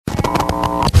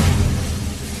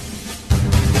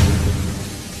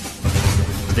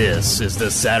This is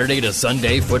the Saturday to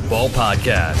Sunday Football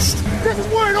Podcast. This is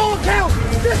where it all counts.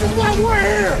 This is why we're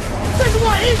here. This is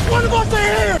why each one of us are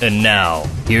here. And now,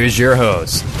 here's your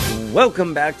host.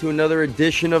 Welcome back to another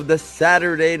edition of the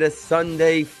Saturday to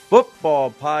Sunday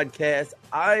Football Podcast.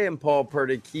 I am Paul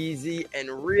Perticchese and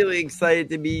really excited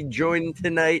to be joined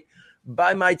tonight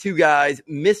by my two guys,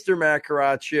 Mr. Matt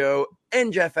Caraccio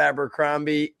and Jeff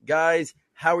Abercrombie. Guys,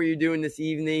 how are you doing this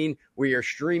evening? We are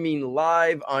streaming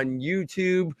live on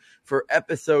YouTube for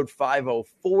episode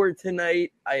 504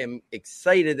 tonight. I am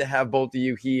excited to have both of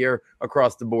you here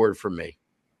across the board from me.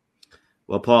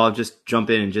 Well, Paul, I'll just jump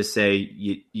in and just say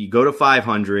you go to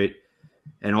 500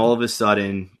 and all of a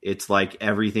sudden it's like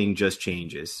everything just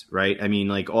changes, right? I mean,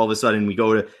 like all of a sudden we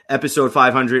go to episode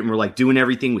 500 and we're like doing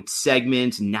everything with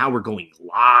segments and now we're going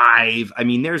live. I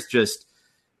mean, there's just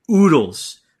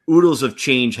oodles of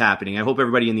change happening. I hope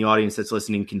everybody in the audience that's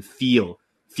listening can feel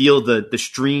the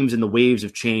streams and the waves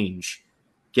of change.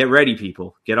 Get ready,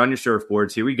 people. Get on your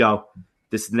surfboards. Here we go.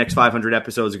 The next 500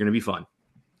 episodes are going to be fun.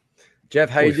 Jeff,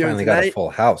 how you doing finally tonight? Got a full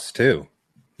house too.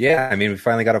 Yeah, I mean, we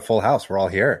finally got a full house. We're all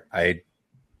here. I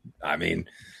mean,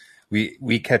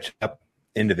 we catch up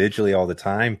individually all the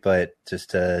time, but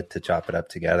just to chop it up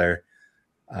together,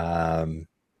 it's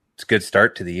a good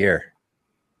start to the year.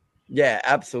 Yeah,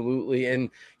 absolutely.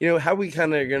 And, you know, how we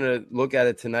kind of going to look at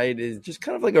it tonight is just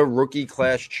kind of like a rookie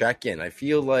class check-in. I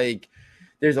feel like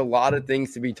there's a lot of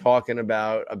things to be talking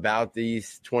about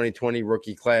these 2020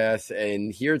 rookie class.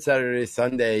 And here at Saturday,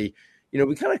 Sunday, you know,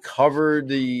 we kind of covered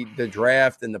the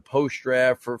draft and the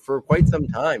post-draft for quite some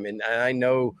time. And I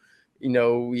know, you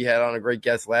know, we had on a great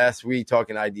guest last week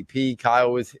talking IDP.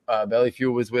 Kyle was, Belly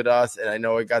Fuel was with us. And I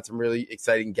know I got some really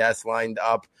exciting guests lined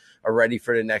up already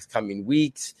for the next coming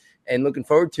weeks. And looking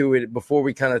forward to it before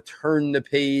we kind of turn the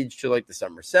page to like the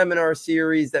summer seminar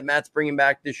series that Matt's bringing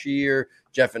back this year.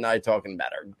 Jeff and I talking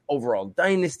about our overall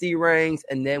dynasty ranks.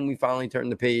 And then we finally turn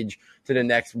the page to the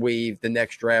next wave, the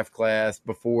next draft class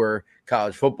before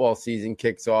college football season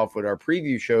kicks off with our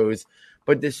preview shows.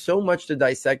 But there's so much to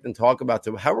dissect and talk about.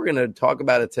 So how we're going to talk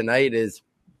about it tonight is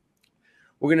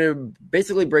we're going to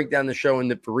basically break down the show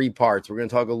into three parts. We're going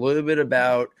to talk a little bit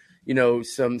about, you know,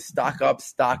 some stock up,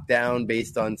 stock down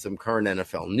based on some current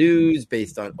NFL news,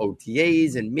 based on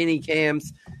OTAs and mini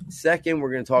camps. Second,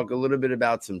 we're going to talk a little bit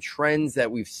about some trends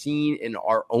that we've seen in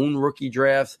our own rookie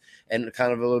drafts and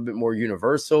kind of a little bit more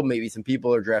universal. Maybe some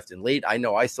people are drafting late. I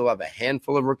know I still have a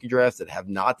handful of rookie drafts that have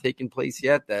not taken place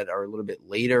yet that are a little bit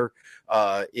later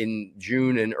in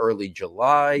June and early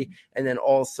July. And then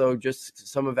also just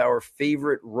some of our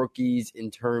favorite rookies in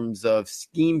terms of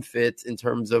scheme fits, in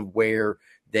terms of where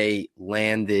they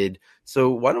landed. So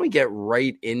why don't we get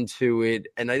right into it?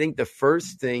 And I think the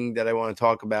first thing that I want to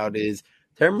talk about is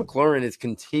Terry McLaurin is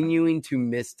continuing to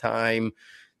miss time.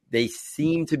 They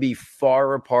seem to be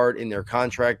far apart in their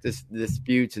contract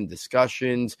disputes and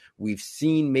discussions. We've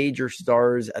seen major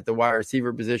stars at the wide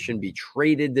receiver position be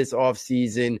traded this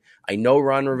offseason. I know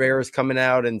Ron Rivera is coming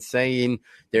out and saying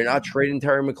they're not trading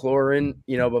Terry McLaurin,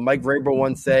 you know, but Mike Vrabel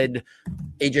once said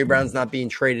A.J. Brown's not being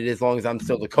traded as long as I'm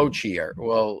still the coach here.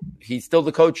 Well, he's still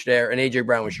the coach there, and A.J.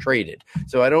 Brown was traded.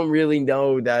 So I don't really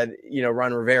know that, you know,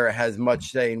 Ron Rivera has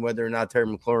much say in whether or not Terry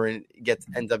McLaurin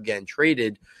ends up getting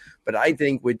traded. But I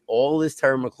think with all this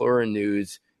Terry McLaurin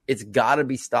news, it's got to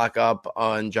be stock up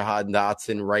on Jahan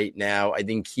Dotson right now. I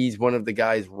think he's one of the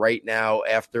guys right now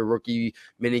after rookie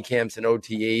minicamps and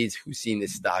OTAs who's seen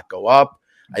his stock go up.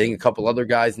 I think a couple other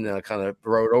guys, and then I'll kind of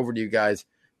throw it over to you guys.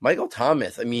 Michael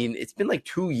Thomas, I mean, it's been like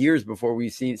 2 years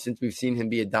since we've seen him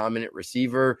be a dominant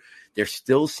receiver. There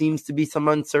still seems to be some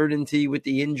uncertainty with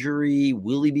the injury.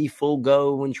 Will he be full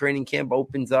go when training camp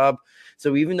opens up?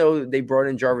 So even though they brought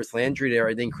in Jarvis Landry there,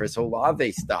 I think Chris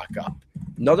Olave stock up.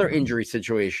 Another injury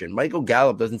situation. Michael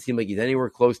Gallup doesn't seem like he's anywhere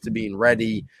close to being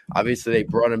ready. Obviously, they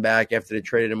brought him back after they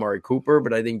traded Amari Cooper,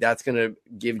 but I think that's going to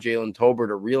give Jalen Tolbert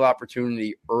a real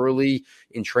opportunity early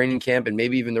in training camp and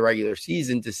maybe even the regular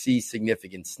season to see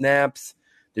significant snaps.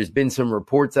 There's been some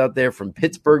reports out there from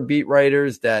Pittsburgh beat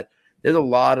writers that there's a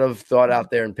lot of thought out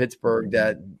there in Pittsburgh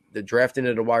that the drafting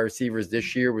of the wide receivers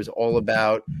this year was all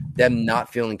about them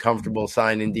not feeling comfortable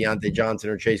signing Deontay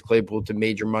Johnson or Chase Claypool to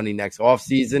major money next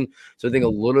offseason. So I think a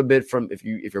little bit from if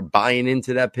you're buying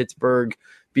into that Pittsburgh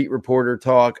beat reporter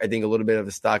talk, I think a little bit of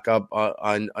a stock up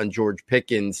on George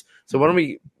Pickens. So I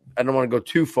don't want to go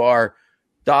too far.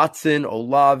 Dotson,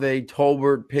 Olave,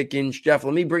 Tolbert, Pickens. Jeff,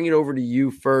 let me bring it over to you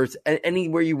first.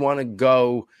 Anywhere you want to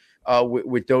go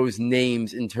with those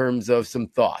names in terms of some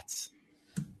thoughts.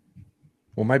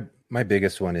 Well, my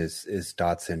biggest one is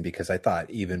Dotson, because I thought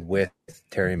even with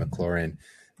Terry McLaurin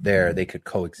there, they could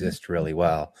coexist really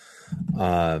well.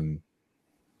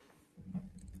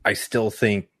 I still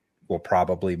think we'll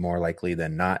probably more likely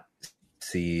than not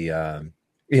see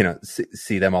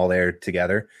them all there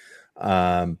together.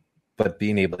 But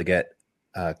being able to get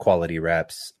quality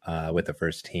reps with the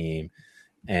first team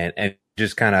and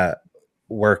just kind of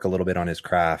work a little bit on his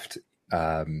craft,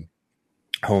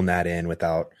 hone that in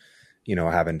without,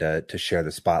 having to share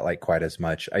the spotlight quite as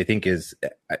much, I think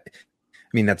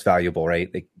that's valuable, right?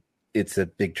 Like, it's a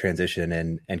big transition,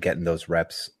 and getting those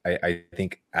reps, I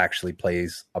think actually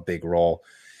plays a big role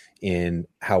in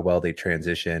how well they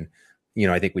transition.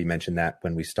 I think we mentioned that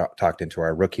when we talked into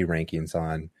our rookie rankings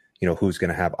on, who's going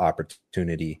to have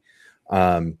opportunity.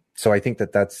 So I think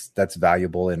that's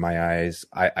valuable in my eyes.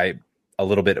 I a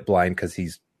little bit blind because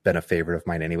he's been a favorite of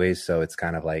mine anyways. So it's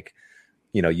kind of like,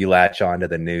 you latch on to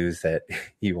the news that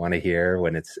you want to hear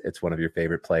when it's one of your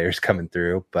favorite players coming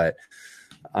through. But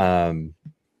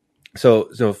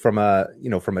so from a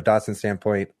Dotson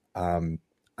standpoint, I'm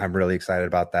really excited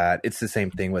about that. It's the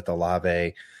same thing with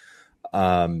Olave.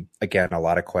 Again, a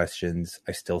lot of questions.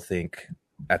 I still think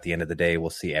at the end of the day,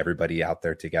 we'll see everybody out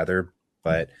there together,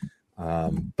 but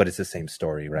it's the same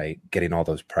story, right? Getting all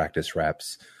those practice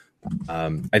reps.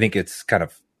 I think it's kind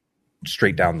of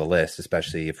straight down the list,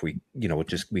 especially if we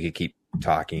could keep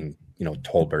talking,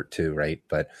 Tolbert too, right?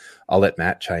 But I'll let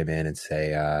Matt chime in and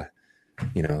say,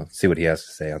 see what he has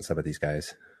to say on some of these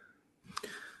guys.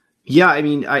 Yeah, I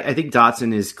mean, I think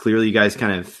Dotson is clearly, you guys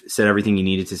kind of said everything you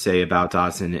needed to say about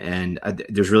Dotson, and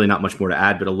there's really not much more to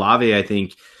add. But Olave, I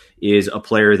think, is a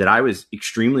player that I was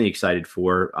extremely excited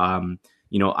for. I'm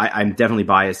definitely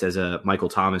biased as a Michael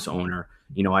Thomas owner.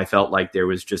 I felt like there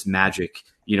was just magic,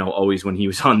 always when he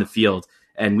was on the field.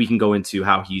 And we can go into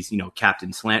how he's,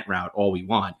 captain slant route all we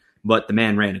want. But the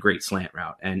man ran a great slant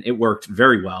route, and it worked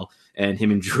very well. And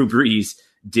him and Drew Brees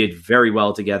did very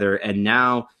well together. And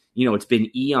now, it's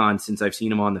been eons since I've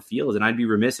seen him on the field. And I'd be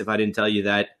remiss if I didn't tell you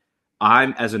that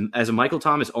I'm, as a Michael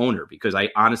Thomas owner, because I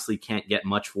honestly can't get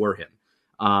much for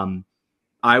him,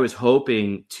 I was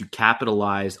hoping to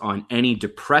capitalize on any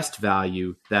depressed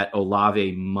value that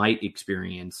Olave might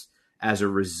experience as a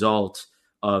result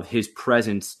of his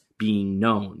presence being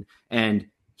known. And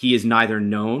he is neither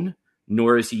known,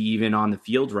 nor is he even on the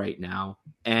field right now.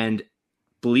 And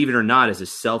believe it or not, as a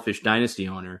selfish dynasty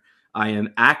owner, I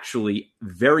am actually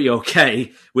very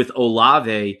okay with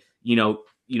Olave,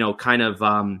 kind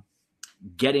of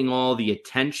getting all the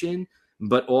attention,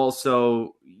 but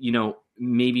also,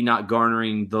 maybe not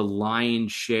garnering the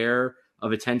lion's share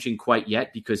of attention quite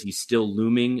yet, because he's still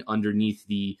looming underneath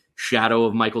the shadow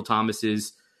of Michael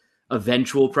Thomas's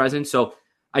eventual presence. So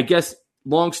I guess,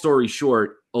 long story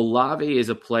short, Olave is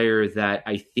a player that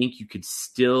I think you could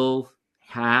still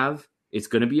have. It's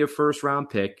going to be a first round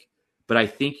pick, but I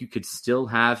think you could still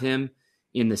have him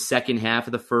in the second half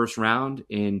of the first round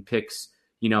in picks,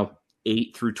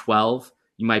 8 through 12.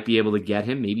 You might be able to get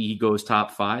him. Maybe he goes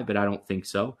top 5, but I don't think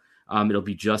so. It'll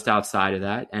be just outside of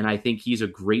that. And I think he's a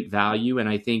great value. And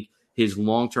I think his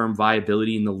long-term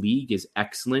viability in the league is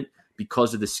excellent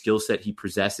because of the skill set he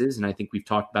possesses. And I think we've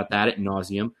talked about that ad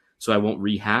nauseum, so I won't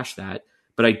rehash that.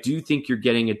 But I do think you're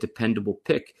getting a dependable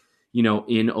pick,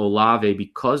 in Olave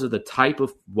because of the type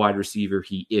of wide receiver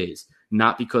he is,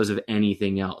 not because of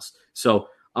anything else. So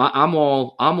I'm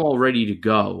all ready to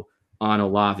go on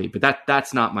Olave, but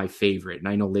that's not my favorite. And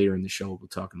I know later in the show we'll be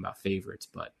talking about favorites,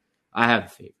 but I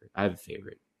have a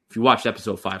favorite. If you watched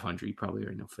episode 500, you probably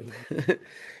already know favorite.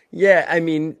 Yeah, I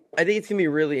mean, I think it's going to be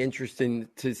really interesting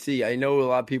to see. I know a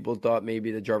lot of people thought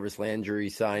maybe the Jarvis Landry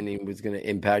signing was going to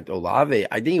impact Olave.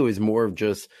 I think it was more of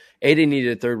just, they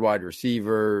needed a third wide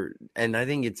receiver. And I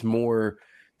think it's more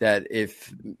that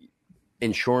if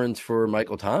insurance for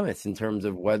Michael Thomas in terms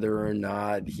of whether or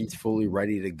not he's fully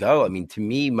ready to go. I mean, to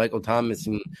me, Michael Thomas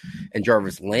and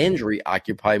Jarvis Landry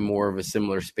occupy more of a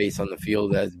similar space on the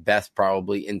field as best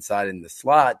probably inside in the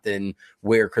slot than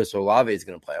where Chris Olave is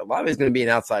going to play. Olave is going to be an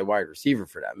outside wide receiver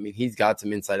for that. I mean, he's got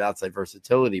some inside-outside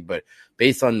versatility, but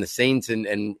based on the Saints and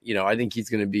I think he's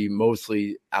going to be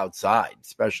mostly outside,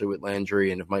 especially with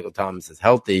Landry and if Michael Thomas is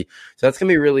healthy. So that's going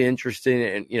to be really interesting.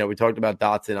 And, we talked about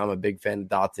Dotson. I'm a big fan of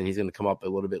Dotson. He's going to come up a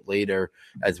little bit later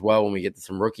as well when we get to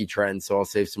some rookie trends. So I'll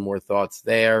save some more thoughts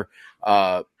there.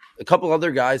 A couple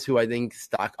other guys who I think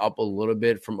stock up a little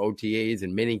bit from OTAs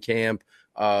and minicamp.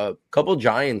 A couple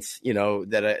Giants,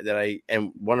 that I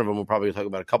and one of them we'll probably talk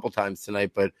about a couple times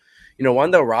tonight. But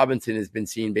Wan'Dale Robinson has been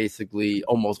seeing basically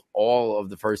almost all of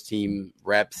the first team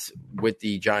reps with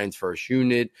the Giants first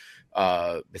unit.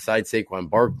 Besides Saquon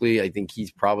Barkley, I think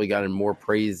he's probably gotten more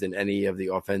praise than any of the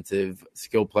offensive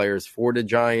skill players for the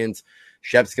Giants.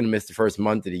 Shep's going to miss the first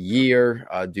month of the year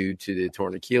due to the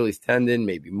torn Achilles tendon,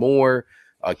 maybe more.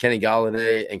 Kenny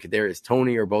Golladay and Kadarius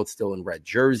Toney are both still in red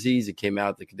jerseys. It came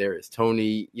out that Kadarius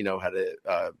Toney, had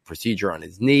a procedure on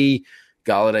his knee.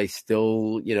 Golladay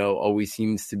still, always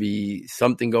seems to be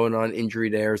something going on, injury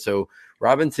there. So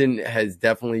Robinson has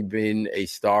definitely been a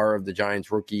star of the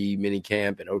Giants rookie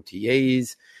minicamp and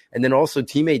OTAs. And then also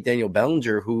teammate Daniel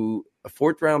Bellinger, who a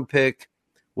 4th-round pick,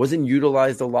 wasn't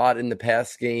utilized a lot in the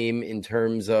past game in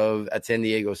terms of at San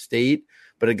Diego State,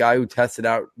 but a guy who tested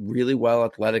out really well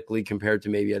athletically compared to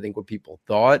maybe I think what people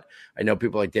thought. I know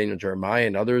people like Daniel Jeremiah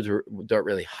and others thought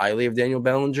really highly of Daniel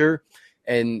Bellinger,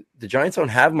 and the Giants don't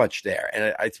have much there.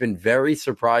 And it's been very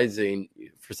surprising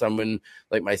for someone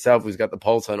like myself who's got the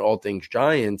pulse on all things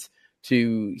Giants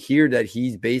to hear that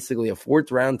he's basically a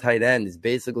 4th-round tight end, has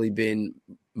basically been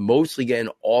mostly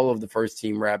getting all of the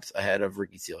first-team reps ahead of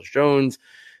Ricky Seals-Jones,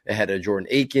 ahead of Jordan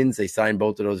Akins. They signed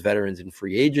both of those veterans in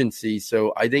free agency.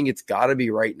 So I think it's got to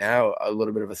be right now a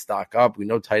little bit of a stock up. We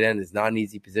know tight end is not an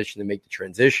easy position to make the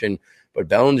transition, but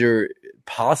Bellinger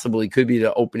possibly could be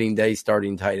the opening day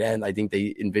starting tight end. I think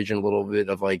they envision a little bit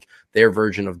of like their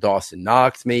version of Dawson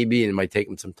Knox maybe, and it might take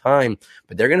them some time,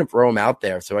 but they're going to throw him out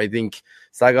there. So I think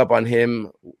stock up on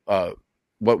him,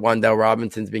 what Wan'Dale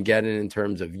Robinson's been getting in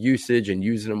terms of usage and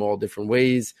using them all different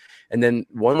ways. And then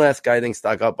one last guy I think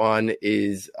stock up on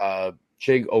is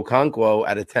Chig Okonkwo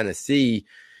out of Tennessee.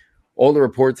 All the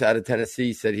reports out of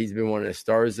Tennessee said he's been one of the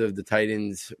stars of the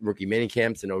Titans rookie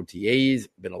minicamps and OTAs.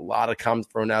 Been a lot of comments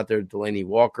thrown out there. Delaney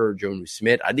Walker, Jonnu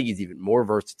Smith. I think he's even more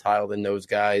versatile than those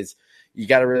guys. You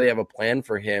got to really have a plan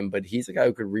for him, but he's a guy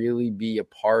who could really be a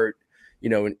part,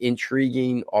 an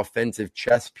intriguing offensive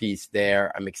chess piece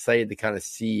there. I'm excited to kind of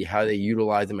see how they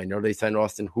utilize him. I know they signed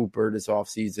Austin Hooper this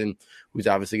offseason, who's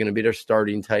obviously going to be their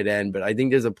starting tight end, but I think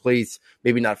there's a place,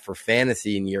 maybe not for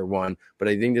fantasy in year one, but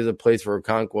I think there's a place for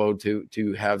Okonkwo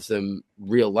to have some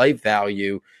real life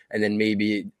value. And then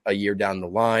maybe a year down the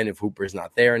line, if Hooper's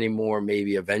not there anymore,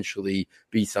 maybe eventually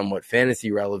be somewhat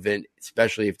fantasy relevant,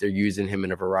 especially if they're using him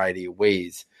in a variety of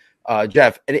ways.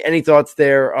 Jeff, any thoughts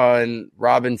there on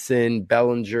Robinson,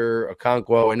 Bellinger,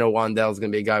 Okonkwo? I know Wan'Dale's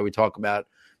going to be a guy we talk about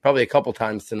probably a couple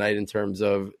times tonight in terms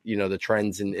of, the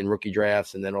trends in rookie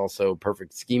drafts and then also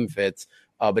perfect scheme fits.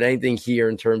 But anything here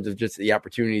in terms of just the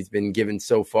opportunities been given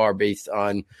so far based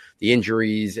on the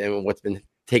injuries and what's been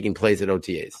taking place at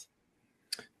OTAs?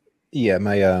 Yeah,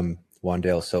 my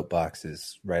Wan'Dale soapbox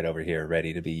is right over here,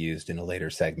 ready to be used in a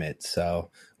later segment. So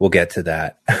we'll get to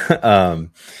that.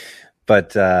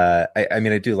 But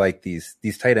I do like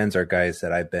these tight ends are guys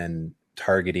that I've been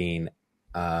targeting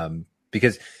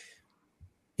because,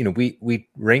 we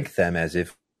rank them as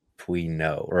if we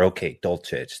know, or okay,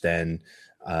 Dulcich, then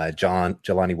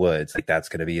Jelani Woods, like that's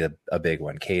going to be a big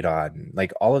one. K-Dot,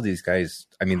 like all of these guys,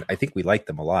 I think we like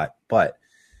them a lot, but,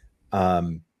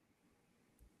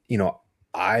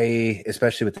 I,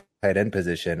 especially with the tight end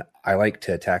position, I like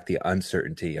to attack the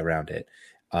uncertainty around it,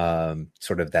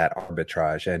 sort of that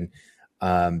arbitrage. And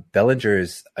Bellinger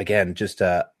is, again, just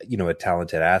a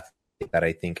talented athlete that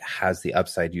I think has the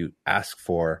upside you ask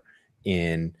for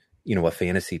in, a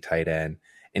fantasy tight end.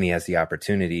 And he has the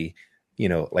opportunity,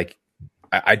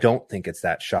 I don't think it's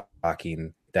that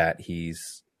shocking that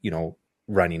he's,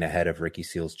 running ahead of Ricky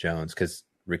Seals-Jones, because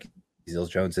Ricky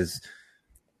Seals-Jones is,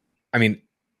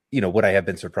 would I have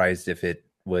been surprised if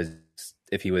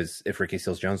Ricky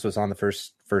Seals-Jones was on the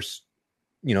first,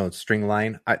 string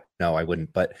line? No, I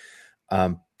wouldn't. But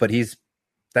he's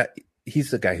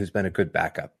the guy who's been a good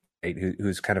backup, right?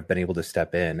 Who's kind of been able to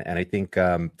step in. And I think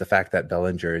the fact that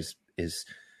Bellinger is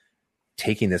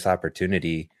taking this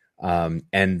opportunity,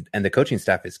 and the coaching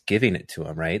staff is giving it to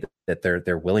him, right? That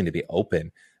they're willing to be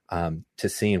open to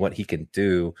seeing what he can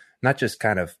do, not just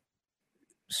kind of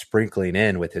sprinkling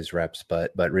in with his reps,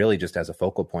 but really just as a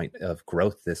focal point of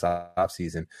growth this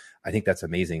offseason. I think that's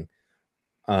amazing.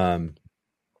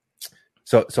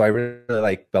 So I really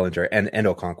like Bellinger and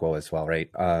Okonkwo as well, right?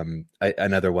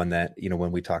 Another one that,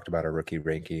 when we talked about our rookie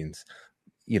rankings,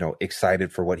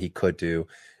 excited for what he could do.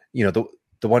 The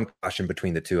one caution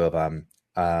between the two of them,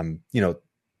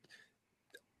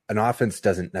 an offense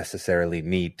doesn't necessarily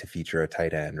need to feature a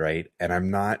tight end, right? And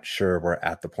I'm not sure we're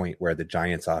at the point where the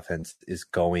Giants offense is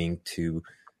going to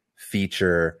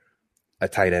feature a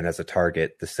tight end as a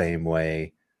target the same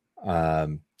way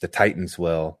the Titans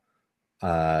will.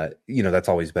 That's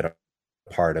always been a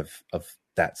part of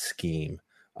that scheme,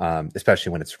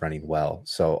 especially when it's running well.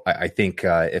 So I think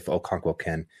if Okonkwo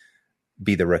can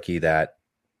be the rookie that,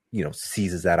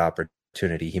 seizes that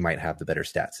opportunity, he might have the better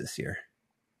stats this year.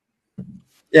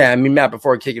 Yeah, Matt,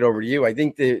 before I kick it over to you, I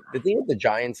think the thing with the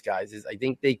Giants guys is I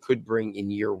think they could bring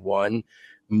in year one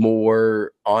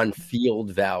more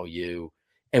on-field value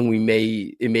And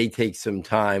it may take some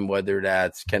time, whether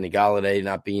that's Kenny Golladay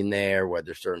not being there,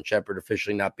 whether Sterling Shepard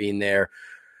officially not being there.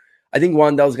 I think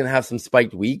Wan'Dale's going to have some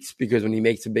spiked weeks because when he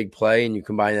makes a big play and you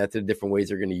combine that to the different ways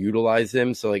they're going to utilize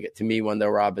him. So, like, to me,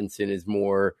 Wan'Dale Robinson is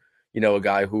more, a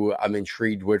guy who I'm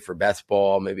intrigued with for best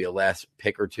ball, maybe a last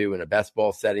pick or two in a best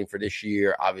ball setting for this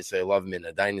year. Obviously, I love him in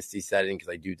a dynasty setting because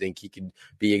I do think he could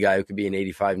be a guy who could be an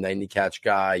 85, 90 catch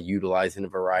guy, utilized in a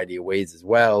variety of ways as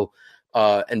well.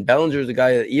 And Bellinger is a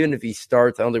guy that even if he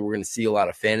starts, I don't think we're going to see a lot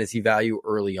of fantasy value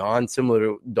early on, similar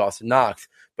to Dawson Knox,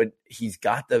 but he's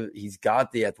got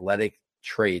the athletic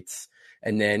traits.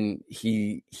 And then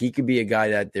he could be a guy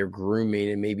that they're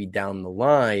grooming and maybe down the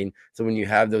line. So when you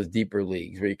have those deeper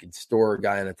leagues where you could store a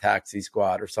guy on a taxi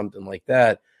squad or something like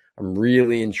that, I'm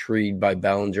really intrigued by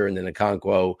Bellinger and then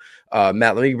Okonkwo.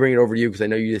 Matt, let me bring it over to you because I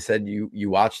know you just said you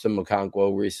watched some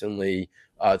Okonkwo recently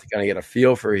to kind of get a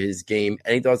feel for his game.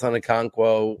 Any thoughts on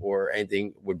Okonkwo or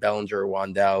anything with Bellinger or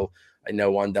Wan'Dale? I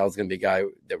know Wan'Dale's going to be a guy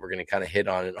that we're going to kind of hit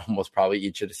on in almost probably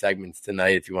each of the segments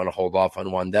tonight if you want to hold off on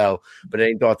Wan'Dale. But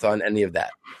any thoughts on any of that?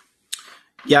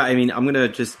 Yeah, I mean, I'm going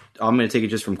to take it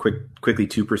just from quickly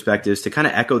two perspectives to kind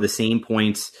of echo the same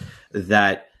points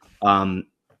that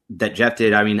that Jeff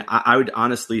did. I mean, I would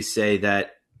honestly say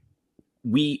that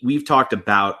we've talked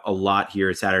about a lot here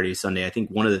at Saturday Sunday. I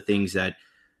think one of the things that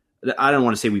I don't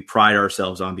want to say we pride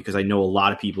ourselves on because I know a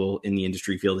lot of people in the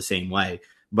industry feel the same way.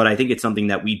 But I think it's something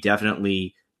that we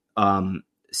definitely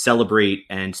celebrate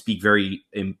and speak very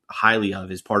highly of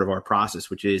as part of our process,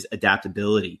 which is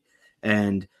adaptability.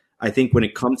 And I think when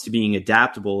it comes to being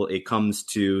adaptable, it comes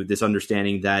to this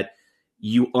understanding that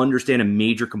you understand a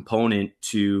major component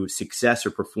to success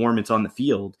or performance on the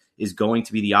field is going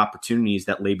to be the opportunities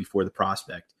that lay before the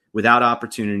prospect. Without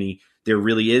opportunity, there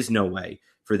really is no way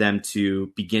for them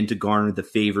to begin to garner the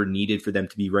favor needed for them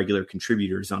to be regular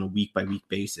contributors on a week-by-week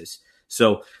basis.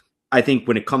 So I think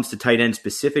when it comes to tight end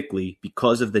specifically,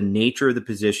 because of the nature of the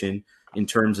position in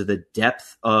terms of the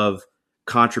depth of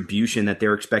contribution that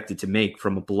they're expected to make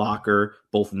from a blocker,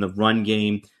 both in the run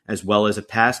game as well as a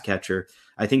pass catcher,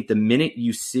 I think the minute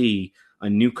you see a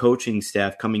new coaching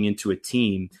staff coming into a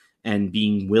team and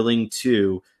being willing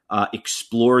to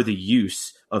explore the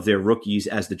use of their rookies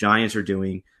as the Giants are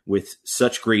doing with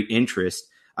such great interest,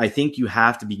 I think you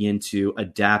have to begin to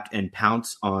adapt and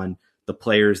pounce on the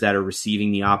players that are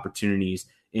receiving the opportunities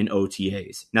in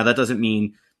OTAs. Now, that doesn't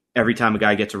mean every time a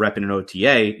guy gets a rep in an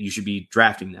OTA, you should be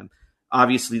drafting them.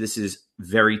 Obviously, this is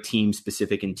very team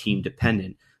specific and team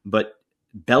dependent, but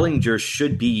Bellinger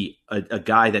should be a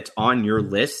guy that's on your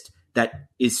list that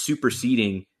is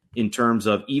superseding in terms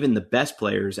of even the best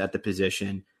players at the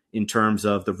position. In terms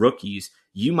of the rookies,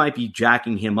 you might be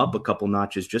jacking him up a couple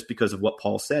notches just because of what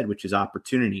Paul said, which is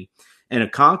opportunity. And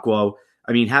Okonkwo,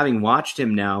 I mean, having watched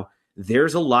him now,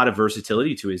 there's a lot of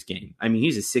versatility to his game. I mean,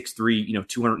 he's a 6'3",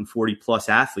 240 plus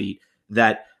athlete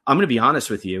that I'm going to be honest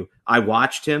with you. I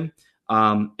watched him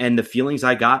and the feelings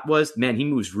I got was, man, he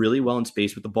moves really well in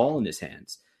space with the ball in his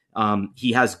hands.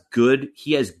 He has good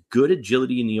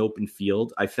agility in the open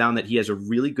field. I found that he has a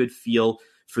really good feel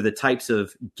for the types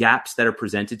of gaps that are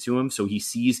presented to him. So he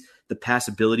sees the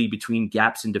passability between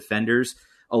gaps and defenders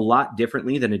a lot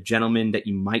differently than a gentleman that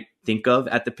you might think of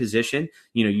at the position.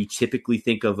 You typically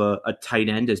think of a tight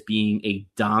end as being a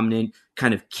dominant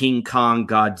kind of King Kong,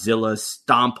 Godzilla,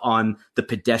 stomp on the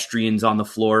pedestrians on the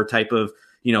floor type of,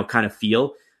 kind of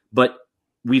feel. But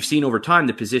we've seen over time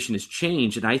the position has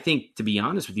changed. And I think, to be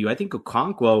honest with you, I think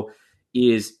Okonkwo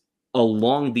is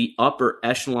along the upper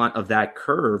echelon of that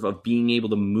curve of being able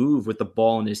to move with the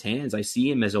ball in his hands. I see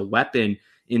him as a weapon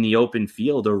in the open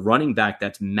field, a running back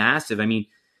that's massive. I mean,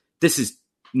 this is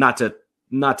not to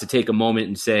take a moment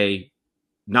and say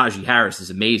Najee Harris is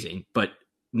amazing, but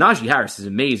Najee Harris is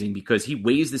amazing because he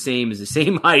weighs the same, is the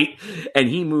same height, and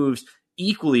he moves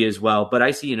equally as well. But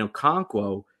I see in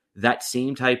Okonkwo that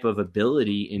same type of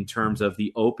ability in terms of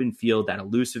the open field, that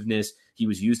elusiveness. He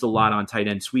was used a lot on tight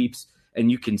end sweeps,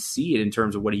 and you can see it in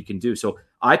terms of what he can do. So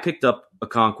I picked up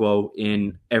Okonkwo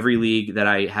in every league that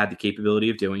I had the capability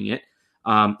of doing it.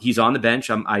 He's on the bench.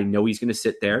 I know he's going to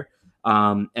sit there.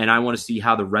 And I want to see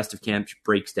how the rest of camp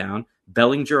breaks down.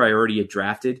 Bellinger, I already had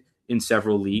drafted in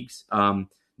several leagues,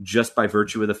 just by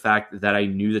virtue of the fact that I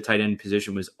knew the tight end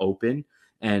position was open.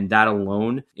 And that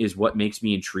alone is what makes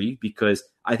me intrigued, because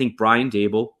I think Brian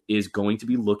Daboll is going to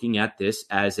be looking at this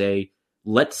as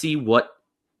let's see what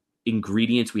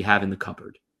ingredients we have in the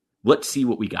cupboard. Let's see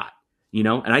what we got, and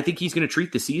I think he's going to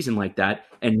treat the season like that.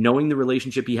 And knowing the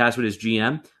relationship he has with his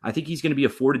GM, I think he's going to be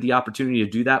afforded the opportunity to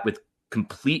do that with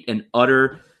complete and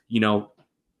utter,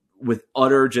 with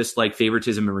utter just like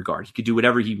favoritism and regard. He could do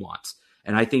whatever he wants.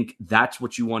 And I think that's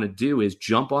what you want to do, is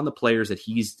jump on the players that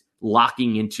he's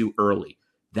locking into early.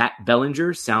 That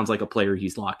Bellinger sounds like a player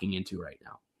he's locking into right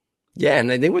now. Yeah,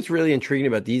 and I think what's really intriguing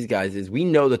about these guys is we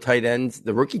know the tight ends,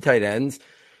 the rookie tight ends,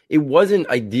 it wasn't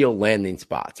ideal landing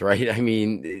spots, right? I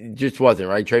mean, it just wasn't,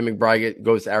 right? Trey McBride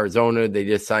goes to Arizona. They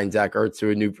just signed Zach Ertz to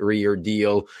a new 3-year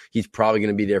deal. He's probably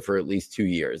going to be there for at least 2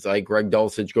 years. Like Greg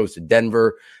Dulcich goes to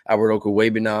Denver. Albert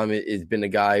Okwuegbunam has been a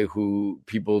guy who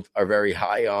people are very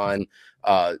high on.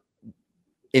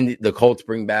 The Colts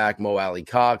bring back Mo Alley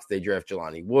Cox. They draft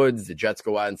Jelani Woods. The Jets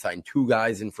go out and sign 2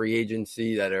 guys in free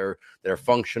agency that are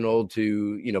functional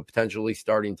to, potentially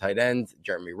starting tight ends.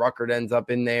 Jeremy Ruckert ends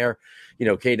up in there.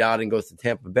 Cade Otton goes to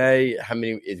Tampa Bay. How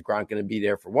many is Gronk going to be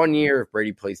there for 1 year? If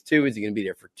Brady plays 2, is he going to be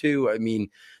there for 2? I mean,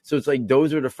 so it's like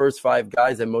those are the first 5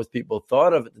 guys that most people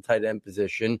thought of at the tight end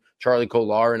position. Charlie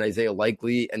Kolar and Isaiah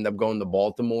Likely end up going to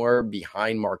Baltimore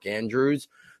behind Mark Andrews.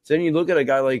 So then you look at a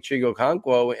guy like Chig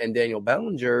Okonkwo and Daniel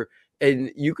Bellinger,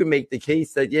 and you can make the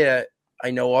case that, yeah, I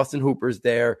know Austin Hooper's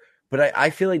there, but I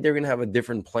feel like they're going to have a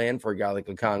different plan for a guy like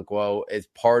Okonkwo as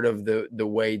part of the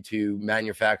way to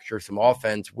manufacture some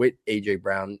offense with A.J.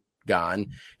 Brown gone.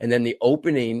 And then the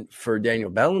opening for Daniel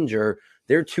Bellinger,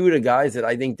 they're 2 of the guys that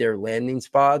I think their landing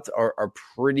spots are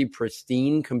pretty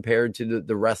pristine compared to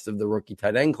the rest of the rookie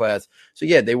tight end class. So,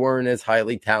 yeah, they weren't as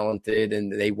highly talented, and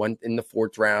they went in the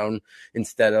 4th round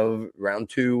instead of round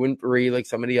 2 and 3 like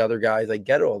some of the other guys. I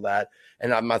get all that,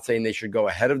 and I'm not saying they should go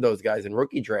ahead of those guys in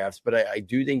rookie drafts, but I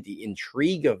do think the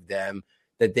intrigue of them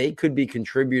that they could be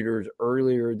contributors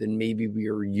earlier than maybe we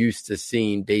were used to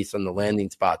seeing based on the landing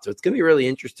spot. So it's going to be really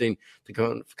interesting to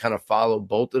kind of follow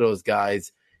both of those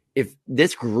guys. If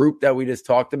this group that we just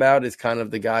talked about is kind of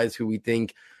the guys who we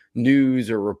think news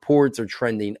or reports are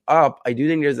trending up, I do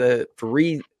think there's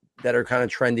 3 that are kind of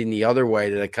trending the other way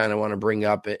that I kind of want to bring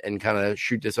up and kind of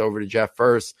shoot this over to Jeff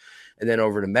first and then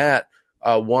over to Matt.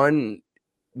 One,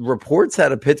 reports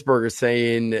out of Pittsburgh are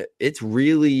saying it's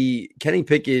really Kenny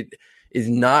Pickett is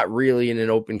not really in an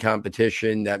open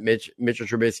competition, that Mitchell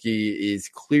Trubisky is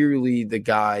clearly the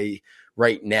guy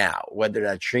right now. Whether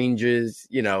that changes,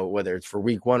 whether it's for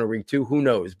week 1 or week 2, who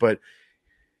knows? But,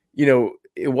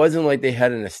 it wasn't like they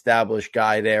had an established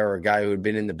guy there or a guy who had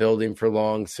been in the building for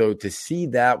long. So to see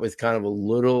that was kind of a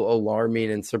little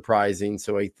alarming and surprising.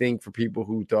 So I think for people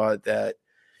who thought that,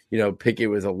 Pickett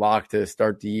was a lock to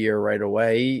start the year right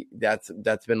away, that's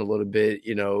been a little bit,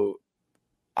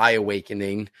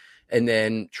 eye-awakening. And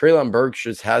then Treylon Burks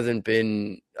just hasn't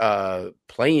been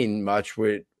playing much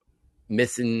with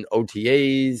missing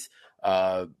OTAs.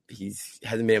 He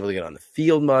hasn't been able to get on the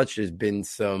field much. There's been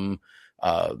some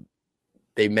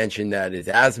they mentioned that his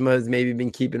asthma has maybe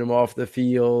been keeping him off the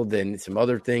field and some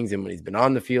other things. And when he's been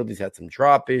on the field, he's had some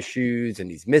drop issues and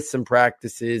he's missed some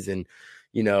practices. And,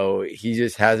 he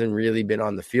just hasn't really been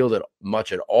on the field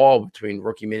much at all between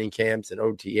rookie mini camps and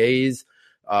OTAs.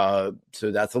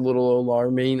 So that's a little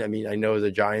alarming. I mean, I know as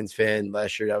a Giants fan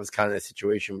last year, that was kind of a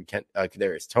situation with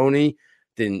Kadarius Toney.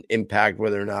 Didn't impact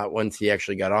whether or not once he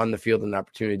actually got on the field an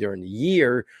opportunity during the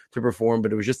year to perform,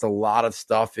 but it was just a lot of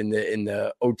stuff in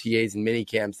the OTAs and mini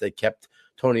camps that kept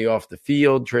Toney off the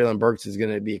field. Treylon Burks is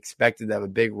going to be expected to have a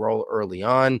big role early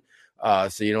on.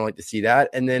 So you don't like to see that.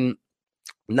 And then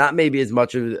not maybe as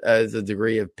much as a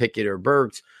degree of Pickett or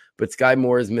Burks, but Sky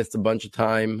Moore has missed a bunch of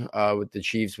time with the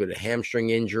Chiefs with a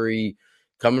hamstring injury,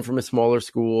 coming from a smaller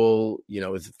school.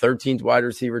 It's the 13th wide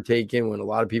receiver taken when a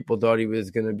lot of people thought he was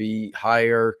going to be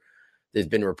higher. There's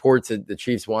been reports that the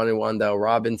Chiefs wanted Wan'Dale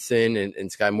Robinson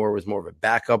and Sky Moore was more of a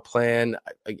backup plan.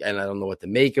 And I don't know what to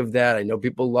make of that. I know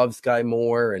people love Sky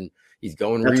Moore and he's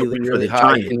going really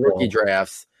high in rookie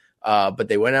drafts. But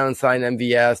they went out and signed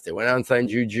MVS. They went out and signed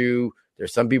Juju.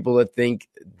 There's some people that think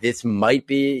this might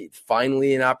be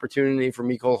finally an opportunity for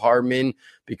Mecole Hardman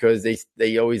because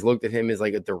they always looked at him as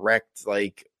like a direct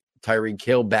like Tyreek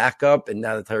Hill backup, and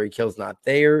now that Tyreek Hill's not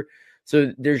there.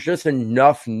 So there's just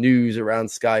enough news around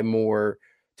Sky Moore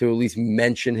to at least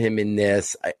mention him in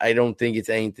this. I don't think it's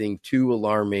anything too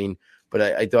alarming, but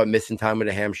I thought missing time with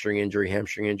a hamstring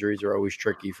injuries are always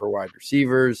tricky for wide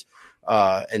receivers.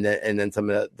 And then some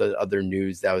of the other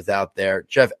news that was out there.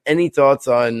 Jeff, any thoughts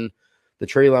on the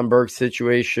Treylon Burks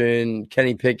situation,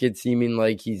 Kenny Pickett seeming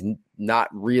like he's not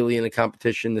really in a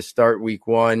competition to start week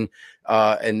 1,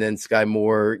 and then Sky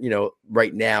Moore,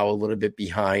 right now a little bit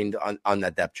behind on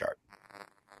that depth chart.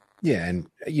 Yeah, and,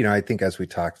 I think as we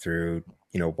talk through,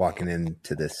 walking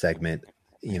into this segment,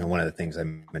 one of the things I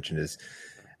mentioned is,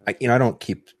 I don't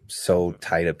keep so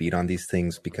tight a beat on these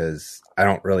things because I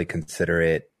don't really consider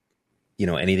it,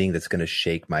 anything that's going to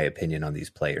shake my opinion on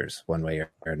these players one way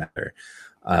or another.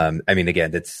 I mean,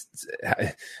 again,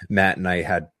 Matt and I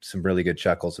had some really good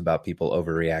chuckles about people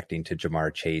overreacting to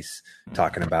Ja'Marr Chase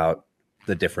talking about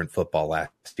the different football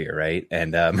last year, right?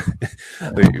 And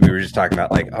we were just talking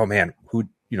about like, oh man, who,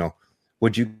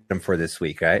 what'd you get him for this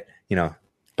week, right?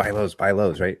 Buy lows,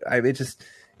 right? It just,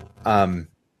 there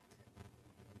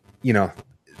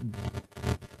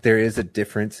is a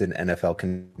difference in NFL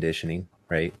conditioning,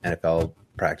 right? NFL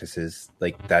practices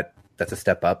like that. That's a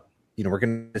step up. We're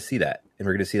going to see that, and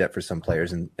we're going to see that for some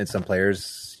players, and some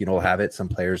players, will have it. Some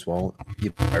players won't.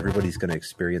 Everybody's going to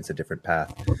experience a different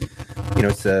path.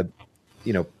 It's a,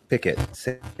 Pickett,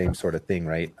 same sort of thing,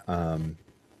 right?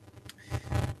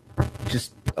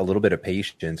 Just a little bit of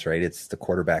patience, right? It's the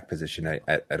quarterback position. I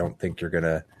don't think you're going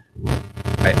to,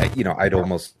 I'd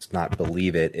almost not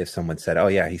believe it if someone said, oh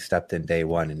yeah, he stepped in day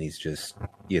one and he's just,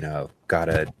 got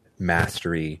a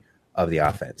mastery of the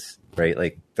offense, right?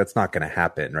 Like that's not going to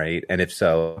happen, right? And if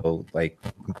so, like,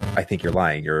 I think you're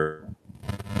lying. You're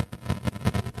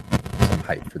some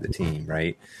hype for the team,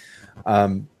 right?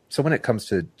 So when it comes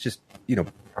to just,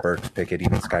 Burks, Pickett,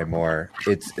 even Sky Moore,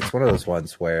 it's one of those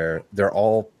ones where they're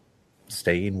all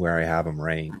staying where I have them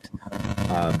ranked.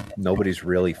 Nobody's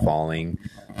really falling.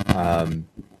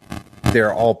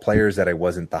 They're all players that I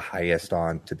wasn't the highest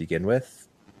on to begin with,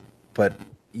 but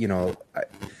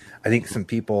I think some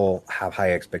people have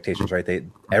high expectations, right?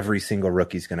 Every single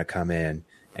rookie's going to come in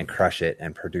and crush it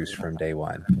and produce from day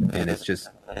one, and it's just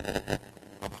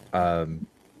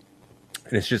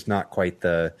not quite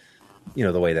the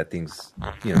the way that things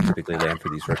typically land for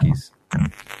these rookies.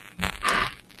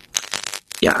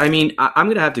 Yeah, I mean, I'm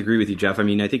going to have to agree with you, Jeff. I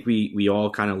mean, I think we all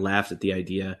kind of laughed at the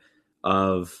idea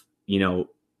of,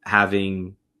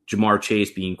 having Ja'Marr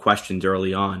Chase being questioned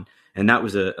early on. And that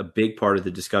was a big part of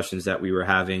the discussions that we were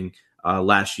having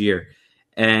last year.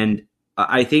 And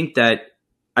I think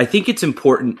it's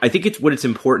important. I think what it's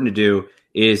important to do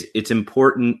is it's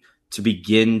important to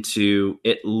begin to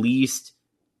at least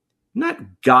not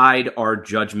guide our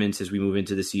judgments as we move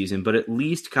into the season, but at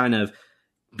least kind of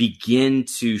begin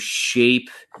to shape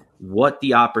what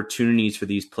the opportunities for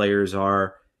these players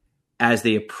are as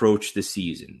they approach the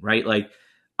season, right? Like,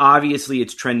 obviously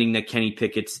it's trending that Kenny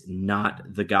Pickett's not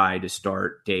the guy to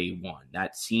start day one.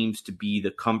 That seems to be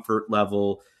the comfort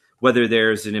level, whether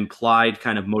there's an implied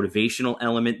kind of motivational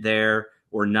element there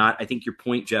or not. I think your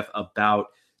point, Jeff, about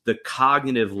the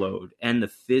cognitive load and the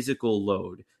physical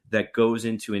load that goes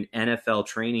into an NFL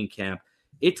training camp,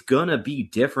 it's going to be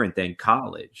different than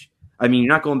college. I mean,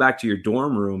 you're not going back to your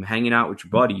dorm room, hanging out with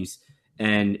your buddies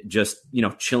and just,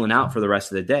 chilling out for the rest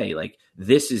of the day. Like,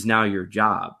 this is now your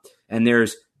job. And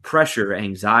there's pressure,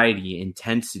 anxiety,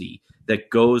 intensity that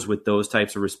goes with those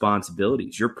types of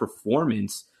responsibilities. Your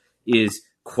performance is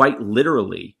quite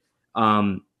literally,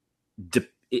 impacting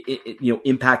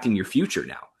your future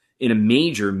now in a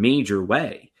major, major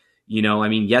way.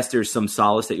 Yes, there's some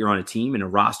solace that you're on a team and a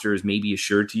roster is maybe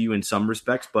assured to you in some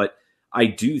respects, but I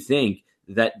do think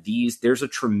that there's a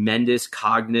tremendous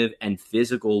cognitive and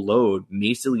physical load,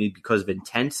 basically because of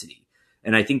intensity.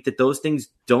 And I think that those things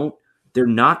they're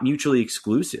not mutually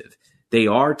exclusive. They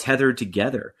are tethered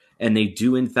together and they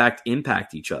do in fact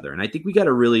impact each other. And I think we got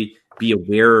to really be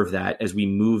aware of that as we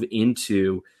move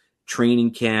into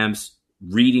training camps,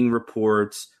 reading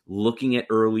reports, looking at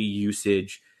early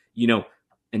usage.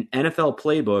 An NFL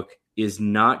playbook is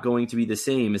not going to be the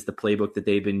same as the playbook that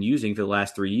they've been using for the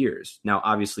last 3 years. Now,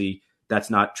 obviously, that's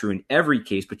not true in every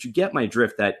case, but you get my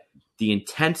drift that the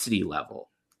intensity level,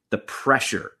 the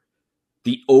pressure,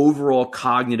 the overall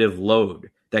cognitive load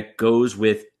that goes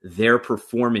with their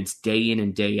performance day in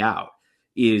and day out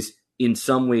is in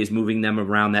some ways moving them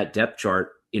around that depth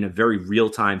chart in a very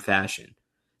real-time fashion.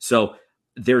 So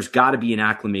there's got to be an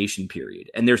acclimation period,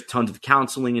 and there's tons of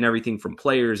counseling and everything from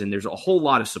players, and there's a whole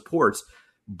lot of supports.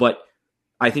 But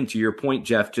I think to your point,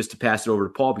 Jeff, just to pass it over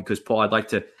to Paul, because Paul, I'd like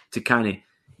to kind of,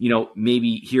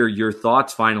 maybe hear your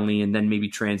thoughts finally, and then maybe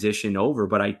transition over.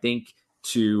 But I think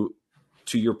to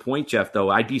your point, Jeff, though,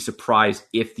 I'd be surprised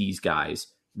if these guys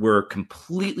were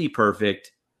completely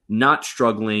perfect, not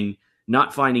struggling,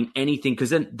 not finding anything, because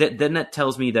then that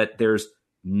tells me that there's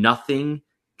nothing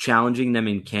challenging them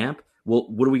in camp. Well,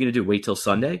 what are we going to do? Wait till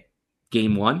Sunday,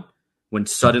 game one, when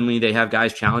suddenly they have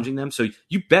guys challenging them? So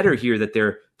you better hear that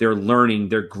they're learning,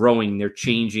 they're growing, they're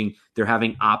changing, they're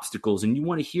having obstacles. And you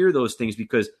want to hear those things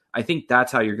because I think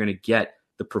that's how you're going to get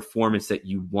the performance that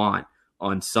you want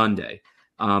on Sunday.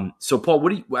 So Paul,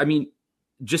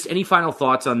 just any final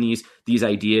thoughts on these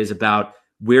ideas about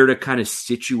where to kind of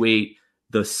situate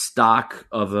the stock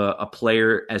of a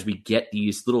player as we get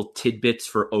these little tidbits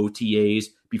for OTAs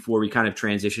before we kind of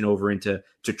transition over into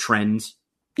trends?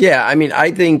 Yeah, I mean,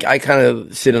 I think I kind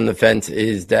of sit on the fence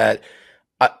is that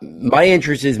my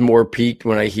interest is more piqued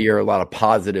when I hear a lot of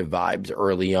positive vibes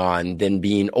early on than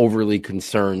being overly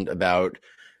concerned about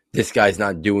this guy's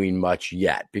not doing much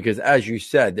yet. Because as you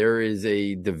said, there is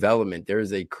a development, there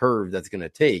is a curve that's going to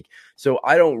take. So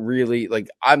I don't really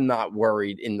I'm not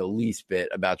worried in the least bit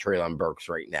about Treylon Burks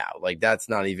right now. Like that's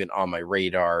not even on my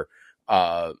radar.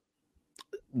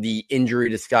 The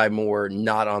injury to Sky Moore,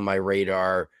 not on my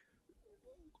radar.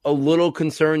 A little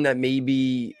concerned that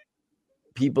maybe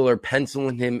people are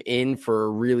penciling him in for a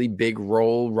really big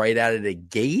role right out of the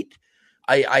gate.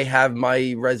 I have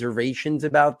my reservations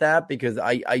about that because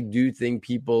I do think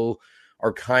people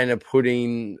are kind of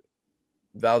putting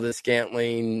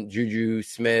Valdes-Scantling, Juju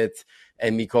Smith,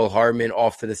 and Mecole Hardman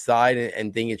off to the side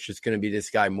and think it's just going to be this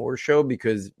Sky Moore show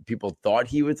because people thought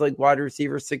he was like wide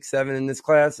receiver 6-7 in this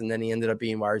class, and then he ended up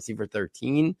being wide receiver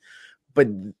 13. But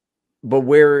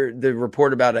where the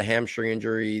report about a hamstring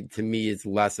injury to me is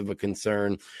less of a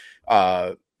concern.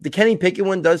 The Kenny Pickett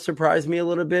one does surprise me a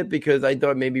little bit because I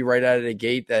thought maybe right out of the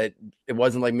gate that it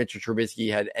wasn't like Mitchell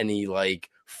Trubisky had any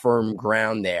firm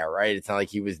ground there, right? It's not like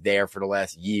he was there for the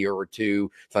last year or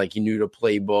two. It's not like he knew the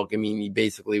playbook. I mean, he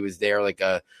basically was there like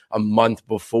a month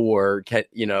before,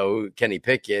 Kenny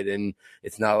Pickett, and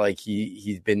it's not like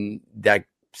he's been that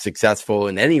successful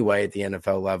in any way at the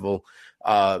NFL level.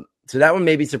 So that one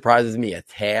maybe surprises me a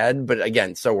tad, but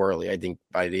again, so early. I think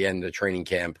by the end of training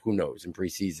camp, who knows? In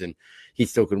preseason, he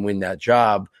still can win that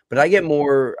job. But I get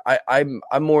more. I'm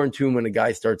more in tune when a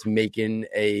guy starts making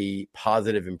a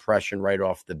positive impression right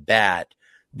off the bat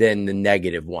than the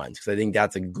negative ones, because I think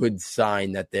that's a good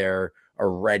sign that they're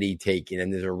already taken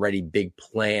and there's already big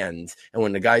plans. And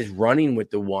when the guy's running with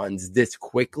the ones this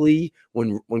quickly,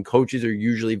 when coaches are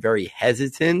usually very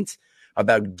hesitant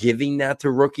about giving that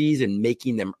to rookies and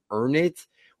making them earn it,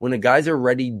 when the guys are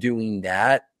already doing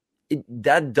that,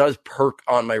 that does perk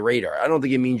on my radar. I don't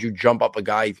think it means you jump up a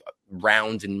guy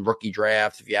rounds in rookie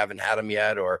drafts if you haven't had them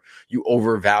yet, or you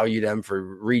overvalue them for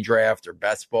redraft or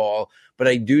best ball. But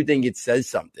I do think it says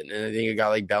something. And I think a guy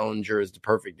like Bellinger is the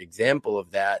perfect example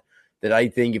of that I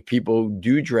think if people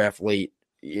do draft late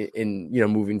in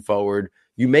moving forward,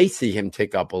 you may see him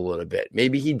tick up a little bit.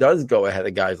 Maybe he does go ahead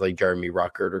of guys like Jeremy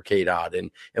Ruckert or Cade Otton.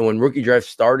 And when rookie draft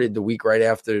started the week right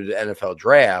after the NFL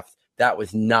draft, that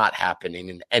was not happening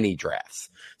in any drafts.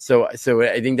 So I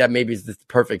think that maybe is the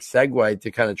perfect segue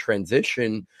to kind of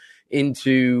transition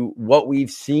into what we've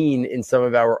seen in some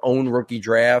of our own rookie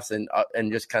drafts and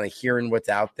just kind of hearing what's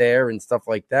out there and stuff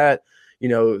like that,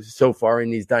 so far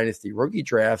in these dynasty rookie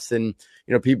drafts. And,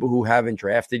 people who haven't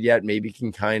drafted yet maybe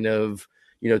can kind of,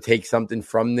 take something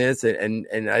from this. And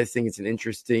I just think it's an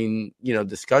interesting,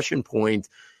 discussion point.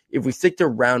 If we stick to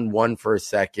round one for a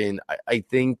second, I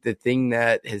think the thing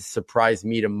that has surprised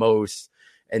me the most,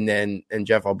 and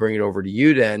Jeff, I'll bring it over to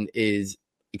you then, is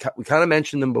we kind of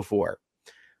mentioned them before.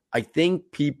 I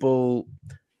think people,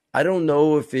 I don't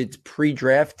know if it's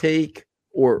pre-draft take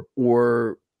or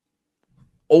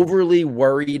overly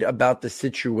worried about the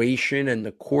situation and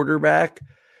the quarterback,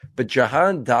 but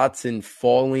Jahan Dotson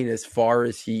falling as far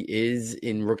as he is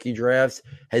in rookie drafts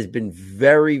has been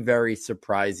very, very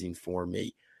surprising for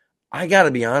me. I got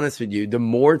to be honest with you, the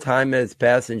more time that has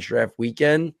passed in draft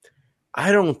weekend,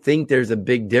 I don't think there's a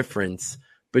big difference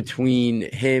between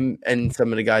him and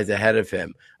some of the guys ahead of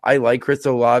him. I like Chris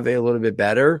Olave a little bit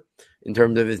better in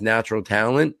terms of his natural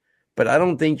talent, but I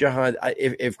don't think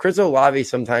if Chris Olave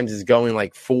sometimes is going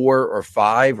like 4 or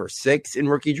 5 or 6 in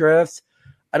rookie drafts,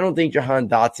 I don't think Jahan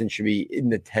Dotson should be in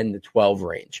the 10 to 12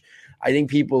 range. I think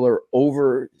people are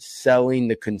overselling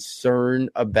the concern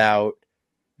about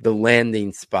the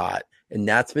landing spot. And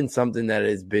that's been something that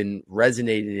has been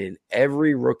resonated in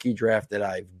every rookie draft that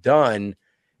I've done.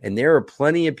 And there are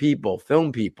plenty of people,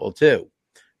 film people too,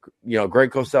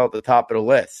 Greg Cosell at the top of the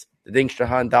list, that thinks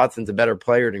Jahan Dotson's a better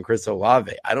player than Chris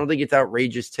Olave. I don't think it's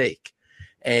outrageous take.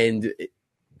 And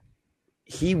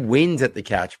he wins at the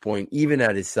catch point, even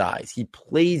at his size. He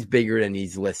plays bigger than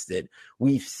he's listed.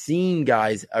 We've seen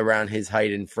guys around his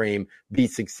height and frame be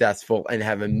successful and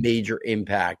have a major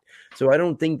impact. So I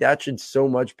don't think that should so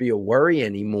much be a worry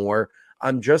anymore.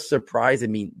 I'm just surprised. I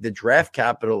mean, the draft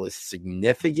capital is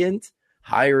significant,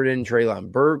 higher than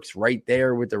Treylon Burks, right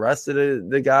there with the rest of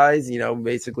the guys,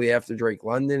 basically after Drake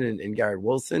London and Garrett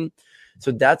Wilson.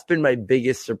 So that's been my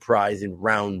biggest surprise in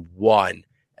round one.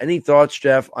 Any thoughts,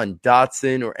 Jeff, on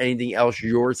Dotson or anything else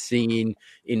you're seeing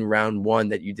in round one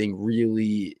that you think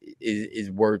really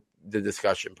is worth the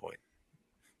discussion point?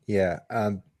 Yeah.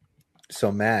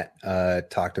 So Matt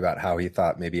talked about how he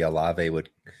thought maybe Olave would,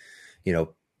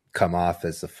 come off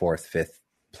as the 4th, 5th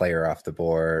player off the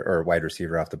board or wide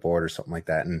receiver off the board or something like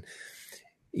that. And,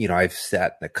 I've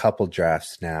sat in a couple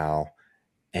drafts now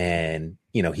and,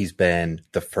 he's been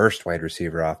the first wide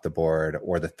receiver off the board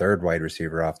or the third wide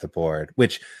receiver off the board,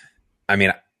 which,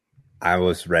 I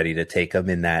was ready to take him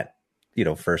in that,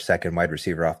 first, second wide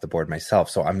receiver off the board myself.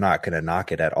 So I'm not going to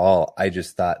knock it at all. I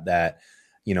just thought that,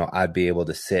 I'd be able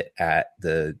to sit at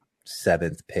the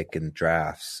 7th pick in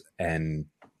drafts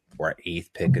or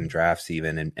 8th pick in drafts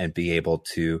even, and be able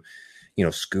to,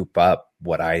 scoop up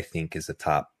what I think is a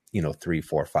top, 3,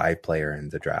 4, 5 player in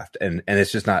the draft. And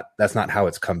it's just that's not how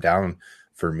it's come down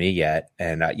for me yet.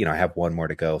 And, I have one more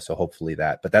to go. So hopefully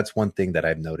but that's one thing that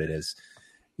I've noted is,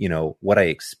 what I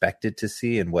expected to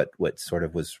see and what sort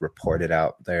of was reported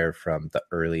out there from the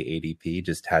early ADP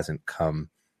just hasn't come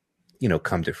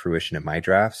to fruition in my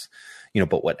drafts,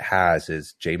 but what has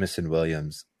is Jameson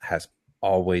Williams has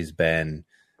always been,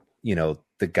 the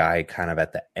guy kind of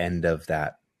at the end of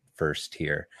that first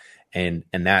tier. And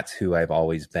that's who I've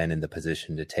always been in the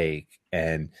position to take.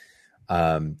 And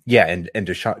and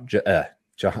Jahan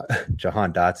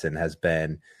Dotson has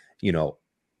been,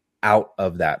 out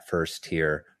of that first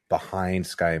tier behind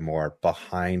Sky Moore,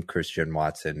 behind Christian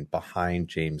Watson, behind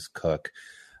James Cook.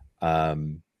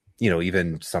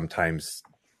 Even sometimes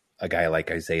a guy like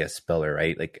Isaiah Spiller,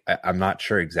 right? Like I'm not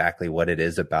sure exactly what it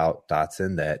is about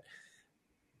Dotson that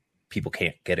people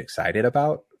can't get excited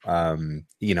about.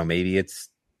 Maybe it's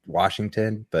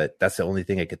Washington, but that's the only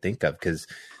thing I could think of. Cause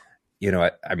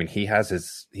he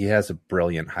has a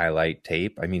brilliant highlight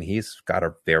tape. He's got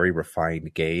a very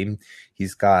refined game.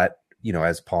 He's got,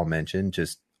 as Paul mentioned,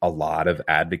 just a lot of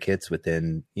advocates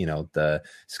within, the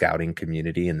scouting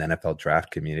community and the NFL draft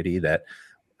community that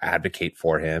advocate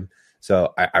for him.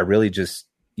 So I really just,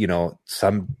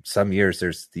 some years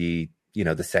there's the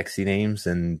sexy names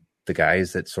and the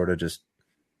guys that sort of just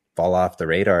fall off the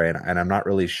radar. And I'm not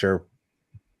really sure,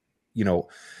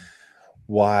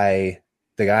 why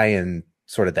the guy in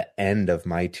sort of the end of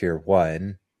my tier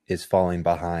 1 is falling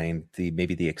behind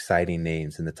maybe the exciting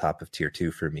names in the top of tier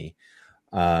 2 for me.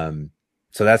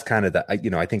 So that's kind of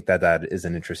I think that is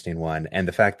an interesting one. And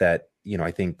the fact that,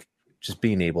 I think just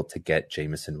being able to get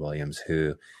Jameson Williams,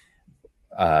 who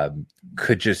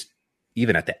could just,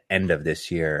 even at the end of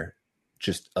this year,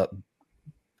 just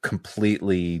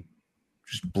completely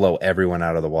just blow everyone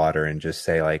out of the water and just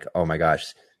say like, oh my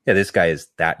gosh, yeah, this guy is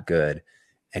that good.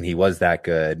 And he was that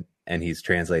good. And he's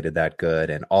translated that good.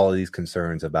 And all of these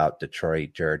concerns about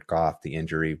Detroit, Jared Goff, the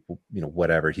injury,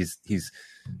 whatever, he's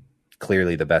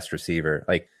clearly the best receiver.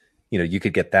 Like, you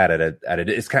could get that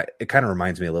it kind of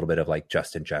reminds me a little bit of like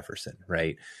Justin Jefferson,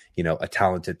 right? A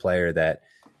talented player that,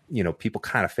 people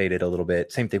kind of faded a little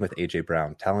bit. Same thing with AJ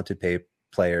Brown, talented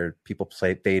player, people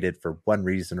faded for one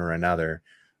reason or another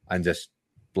and just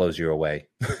blows you away.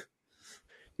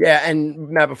 Yeah. And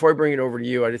Matt, before I bring it over to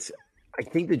you, I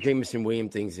think the Jameson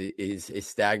Williams thing is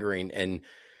staggering. And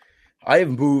I have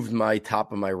moved my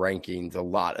top of my rankings a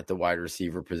lot at the wide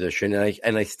receiver position.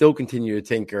 And I still continue to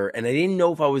tinker. And I didn't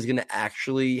know if I was going to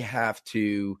actually have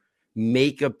to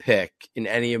make a pick in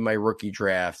any of my rookie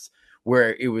drafts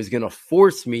where it was going to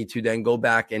force me to then go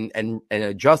back and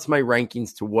adjust my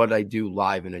rankings to what I do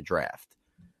live in a draft.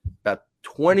 About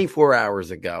 24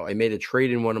 hours ago, I made a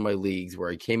trade in one of my leagues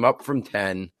where I came up from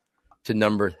 10 to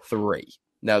number 3.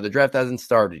 Now, the draft hasn't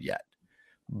started yet,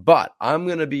 but I'm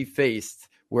going to be faced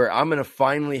where I'm going to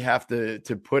finally have to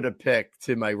put a pick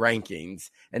to my rankings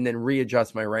and then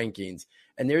readjust my rankings.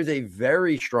 And there's a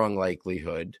very strong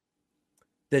likelihood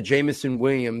that Jameson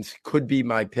Williams could be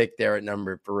my pick there at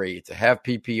number 3. It's a half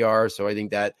PPR, so I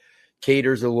think that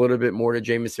caters a little bit more to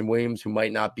Jameson Williams, who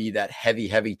might not be that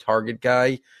heavy target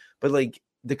guy. But like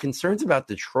the concerns about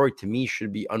Detroit to me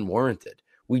should be unwarranted.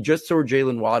 We just saw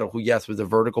Jalen Waddle, who, yes, was a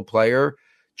vertical player,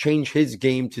 change his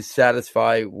game to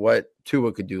satisfy what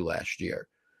Tua could do last year.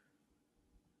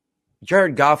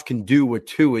 Jared Goff can do what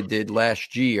Tua did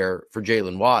last year for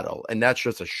Jalen Waddle, and that's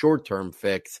just a short-term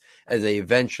fix as they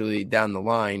eventually down the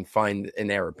line find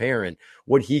an heir apparent.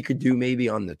 What he could do maybe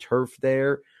on the turf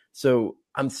there. So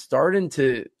I'm starting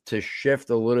to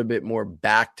shift a little bit more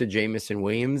back to Jameson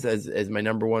Williams as my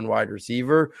number 1 wide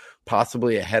receiver,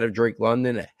 possibly ahead of Drake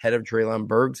London, ahead of Treylon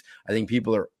Burks. I think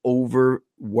people are over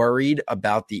worried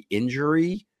about the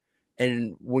injury.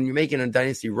 And when you're making a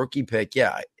dynasty rookie pick,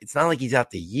 yeah, it's not like he's out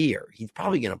the year. He's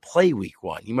probably going to play week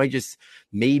 1. He might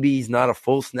maybe he's not a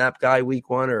full snap guy week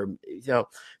 1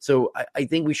 So I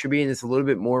think we should be in this a little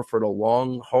bit more for the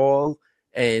long haul.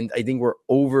 And I think we're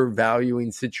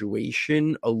overvaluing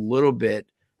situation a little bit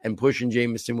and pushing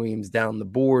Jameson Williams down the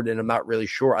board. And I'm not really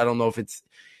sure. I don't know if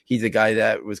he's a guy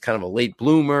that was kind of a late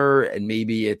bloomer and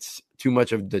maybe it's too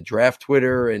much of the draft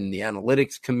Twitter and the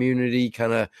analytics community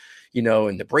kind of,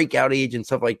 and the breakout age and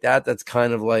stuff like that, that's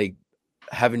kind of like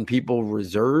having people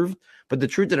reserved. But the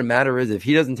truth of the matter is, if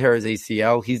he doesn't tear his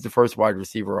ACL, he's the first wide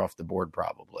receiver off the board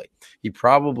probably. He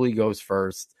probably goes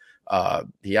first.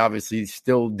 He obviously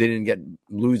still didn't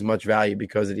lose much value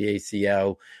because of the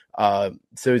ACL.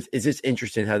 So it's just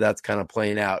interesting how that's kind of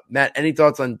playing out. Matt, any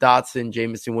thoughts on Dotson,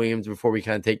 Jameson Williams before we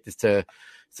kind of take this to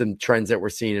some trends that we're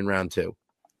seeing in round 2?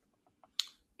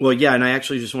 Well, yeah, and I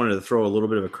actually just wanted to throw a little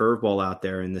bit of a curveball out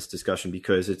there in this discussion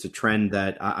because it's a trend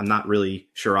that I'm not really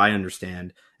sure I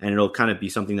understand, and it'll kind of be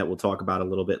something that we'll talk about a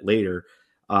little bit later.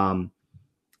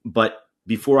 But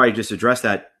before I just address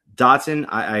that, Dotson,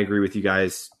 I agree with you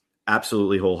guys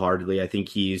absolutely wholeheartedly. I think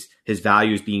his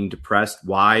value is being depressed.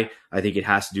 Why? I think it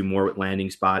has to do more with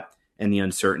landing spot and the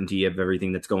uncertainty of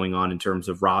everything that's going on in terms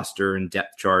of roster and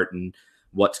depth chart and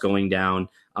what's going down.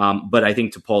 But I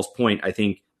think to Paul's point, I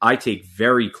think I take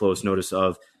very close notice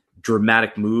of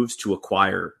dramatic moves to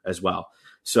acquire as well.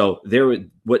 So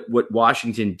what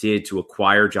Washington did to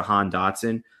acquire Jahan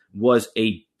Dotson was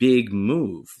a big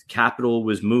move. Capital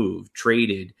was moved,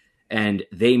 traded, and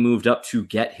they moved up to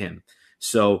get him.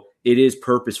 So it is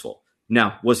purposeful.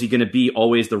 Now, was he going to be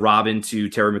always the Robin to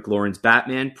Terry McLaurin's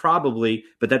Batman? Probably,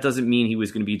 but that doesn't mean he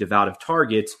was going to be devoid of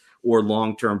targets or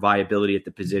long-term viability at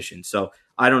the position. So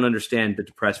I don't understand the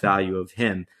depressed value of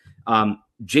him.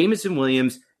 Jameson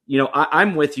Williams,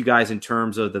 I'm with you guys in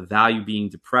terms of the value being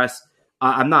depressed.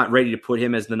 I'm not ready to put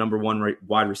him as the number one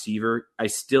wide receiver. I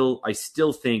still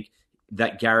think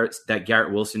that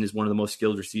Garrett Wilson is one of the most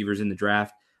skilled receivers in the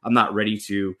draft. I'm not ready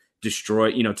to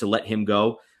destroy, to let him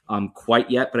go quite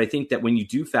yet. But I think that when you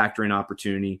do factor in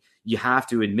opportunity, you have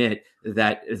to admit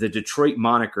that the Detroit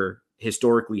moniker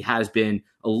historically has been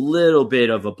a little bit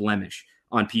of a blemish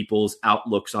on people's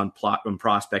outlooks on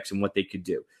prospects and what they could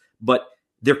do. But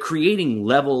they're creating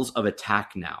levels of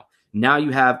attack now. Now you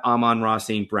have Amon-Ra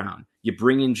St. Brown. You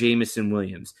bring in Jameson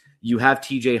Williams. You have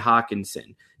TJ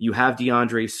Hawkinson. You have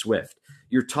DeAndre Swift.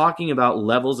 You're talking about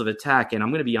levels of attack. And I'm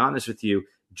going to be honest with you,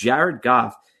 Jared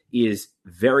Goff is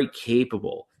very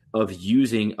capable of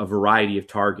using a variety of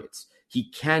targets. He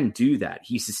can do that.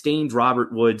 He sustained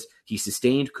Robert Woods. He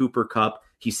sustained Cooper Kupp.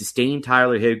 He sustained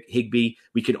Tyler Higbee.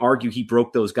 We could argue he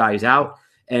broke those guys out.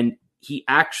 And he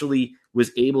actually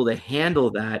was able to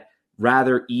handle that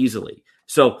rather easily.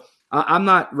 So I'm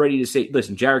not ready to say,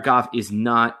 listen, Jared Goff is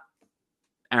not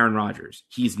Aaron Rodgers.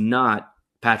 He's not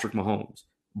Patrick Mahomes,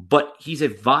 but he's a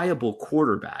viable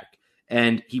quarterback.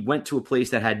 And he went to a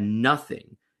place that had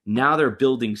nothing. Now they're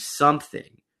building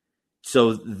something.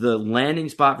 So the landing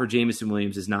spot for Jameson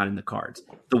Williams is not in the cards.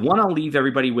 The one I'll leave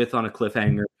everybody with on a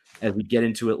cliffhanger as we get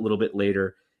into it a little bit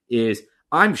later is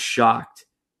I'm shocked,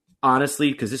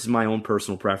 honestly, because this is my own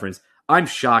personal preference. I'm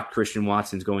shocked Christian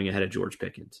Watson's going ahead of George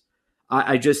Pickens.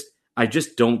 I just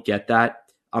don't get that.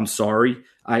 I'm sorry.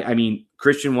 I mean,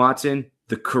 Christian Watson,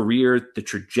 the career, the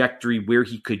trajectory, where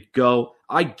he could go,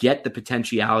 I get the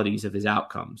potentialities of his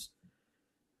outcomes.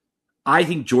 I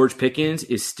think George Pickens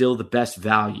is still the best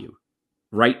value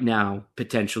right now,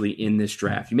 potentially in this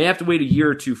draft. You may have to wait a year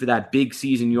or two for that big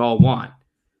season you all want,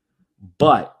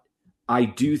 but I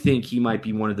do think he might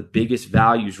be one of the biggest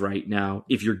values right now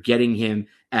if you're getting him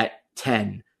at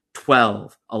 10,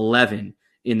 12, 11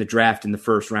 in the draft in the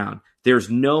first round. There's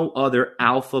no other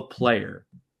alpha player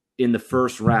in the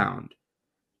first round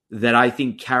that I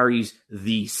think carries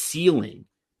the ceiling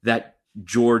that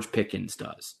George Pickens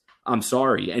does. I'm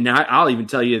sorry. And I'll even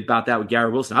tell you about that with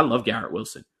Garrett Wilson. I love Garrett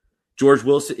Wilson. George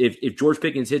Wilson, if George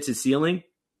Pickens hits his ceiling,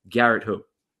 Garrett who?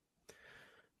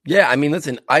 Yeah, I mean,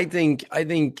 listen, I think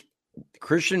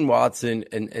Christian Watson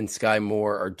and Sky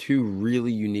Moore are two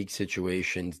really unique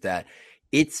situations that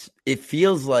it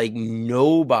feels like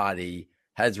nobody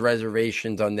has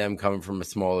reservations on them coming from a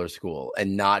smaller school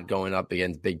and not going up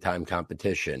against big time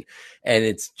competition. And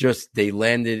it's just, they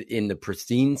landed in the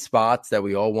pristine spots that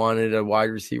we all wanted a wide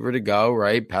receiver to go,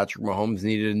 right? Patrick Mahomes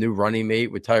needed a new running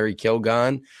mate with Tyreek Hill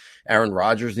gone. Aaron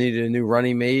Rodgers needed a new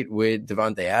running mate with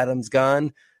Devontae Adams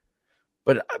gone.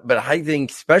 But I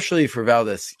think, especially for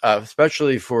Valdez,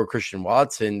 especially for Christian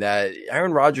Watson, that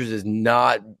Aaron Rodgers has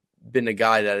not been a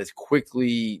guy that has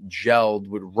quickly gelled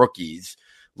with rookies,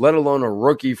 let alone a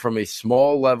rookie from a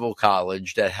small level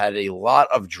college that had a lot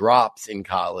of drops in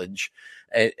college.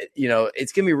 And,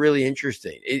 it's going to be really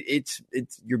interesting.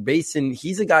 You're basing,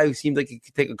 he's a guy who seems like it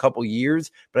could take a couple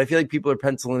years, but I feel like people are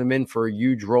penciling him in for a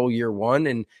huge role year one.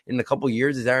 And in a couple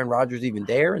years, is Aaron Rodgers even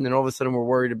there? And then all of a sudden we're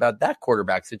worried about that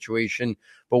quarterback situation,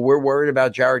 but we're worried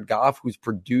about Jared Goff, who's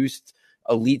produced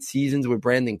elite seasons with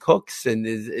Brandon Cooks and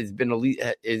has been elite,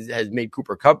 has made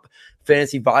Cooper Kupp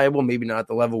fantasy viable, maybe not at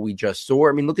the level we just saw.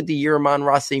 I mean, look at the year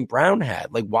Amon-Ra St. Brown had.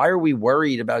 Like, why are we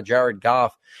worried about Jared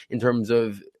Goff in terms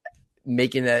of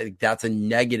making that's a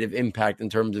negative impact in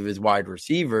terms of his wide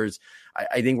receivers?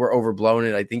 I think we're overblowing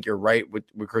it. I think you're right with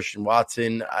Christian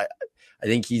Watson. I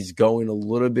think he's going a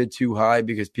little bit too high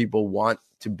because people want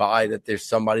to buy that there's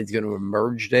somebody's going to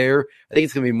emerge there. I think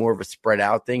it's going to be more of a spread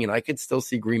out thing. And I could still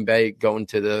see Green Bay going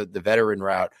to the veteran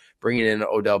route, bringing in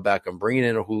Odell Beckham, bringing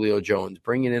in a Julio Jones,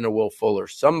 bringing in a Will Fuller,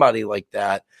 somebody like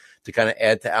that to kind of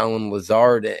add to Allen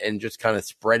Lazard and just kind of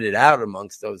spread it out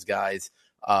amongst those guys.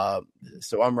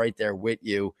 So I'm right there with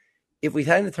you. If we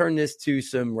kind of turn this to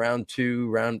some round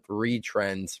 2, round 3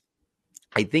 trends,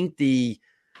 I think the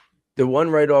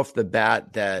one right off the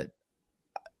bat that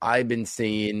I've been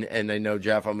seeing, and I know,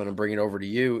 Jeff, I'm going to bring it over to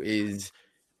you, is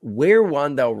where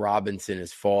Wan'Dale Robinson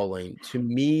is falling, to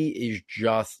me, is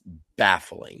just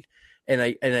baffling. And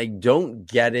I don't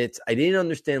get it. I didn't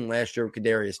understand last year with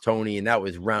Kadarius Toney, and that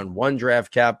was round 1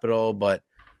 draft capital, but,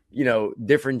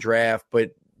 different draft.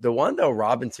 But the Wan'Dale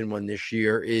Robinson one this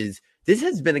year this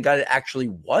has been a guy that actually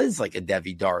was like a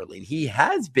Devi Darling. He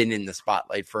has been in the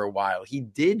spotlight for a while. He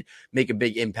did make a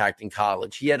big impact in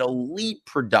college. He had elite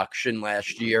production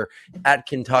last year at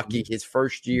Kentucky, his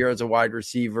first year as a wide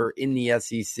receiver in the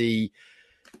SEC.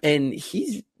 And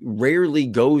he rarely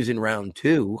goes in round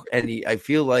 2. And I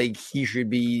feel like he should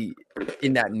be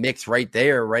in that mix right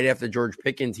there, right after George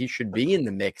Pickens. He should be in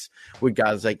the mix with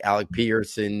guys like Alec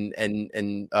Pearson and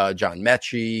John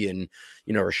Mechie and,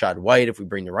 Rashad White. If we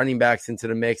bring the running backs into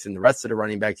the mix and the rest of the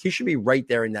running backs, he should be right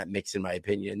there in that mix, in my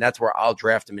opinion. And that's where I'll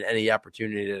draft him in any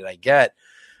opportunity that I get.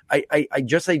 I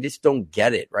just don't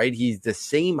get it, right? He's the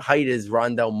same height as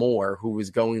Rondale Moore, who was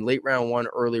going late round 1,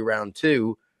 early round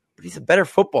 2. But he's a better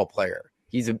football player.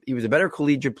 He was a better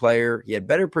collegiate player. He had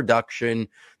better production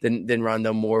than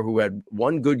Rondale Moore, who had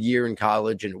one good year in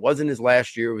college, and it wasn't his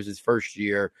last year. It was his first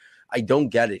year. I don't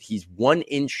get it. He's 1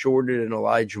 inch shorter than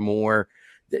Elijah Moore.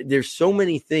 There's so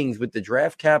many things with the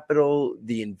draft capital,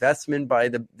 the investment by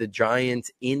the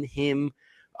Giants in him.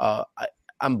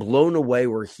 I'm blown away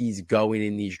where he's going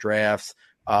in these drafts.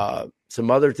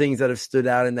 Some other things that have stood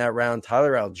out in that round,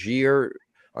 Tyler Algier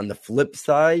on the flip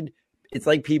side, it's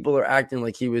like people are acting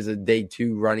like he was a day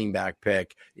 2 running back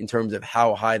pick in terms of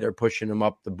how high they're pushing him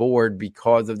up the board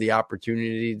because of the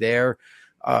opportunity there.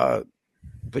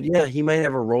 But yeah, he might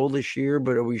have a role this year,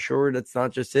 but are we sure that's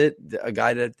not just it? A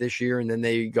guy that this year and then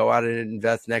they go out and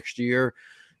invest next year.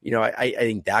 I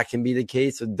think that can be the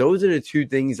case. So those are the 2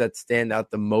 things that stand out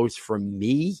the most for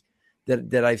me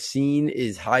that I've seen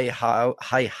is how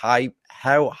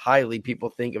highly people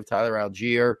think of Tyler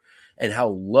Algier and how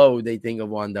low they think of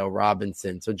Wan'Dale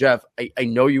Robinson. So, Jeff, I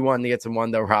know you wanted to get some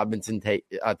Wan'Dale Robinson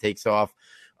takes off.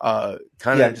 I'm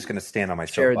just going to stand on my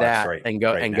soapbox right and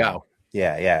go right and now. go.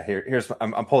 Yeah. Here's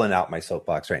I'm pulling out my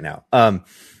soapbox right now. All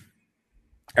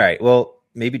right. Well,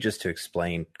 maybe just to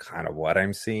explain kind of what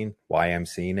I'm seeing, why I'm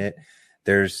seeing it.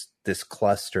 There's this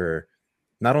cluster,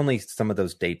 not only some of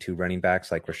those day 2 running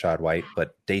backs like Rashad White,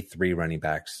 but day 3 running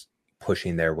backs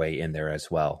pushing their way in there as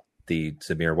well. The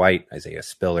Zamir White, Isaiah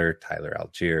Spiller, Tyler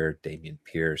Algier, Dameon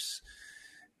Pierce,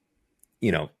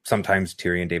 sometimes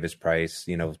Tyrion Davis-Price,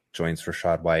 joins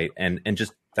Rashad White. And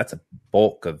just that's a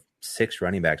bulk of 6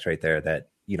 running backs right there that,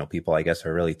 people, I guess,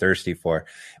 are really thirsty for.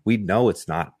 We know it's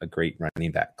not a great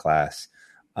running back class.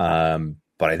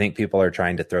 But I think people are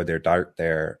trying to throw their dart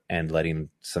there and letting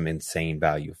some insane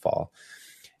value fall.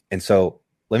 And so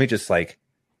let me just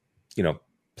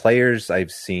players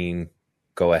I've seen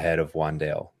go ahead of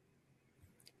Wan'Dale.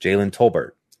 Jalen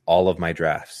Tolbert, all of my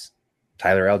drafts.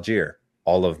 Tyler Algier,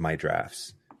 all of my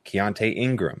drafts. Keontae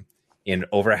Ingram, in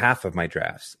over half of my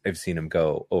drafts, I've seen him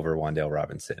go over Wan'Dale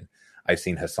Robinson. I've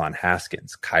seen Hassan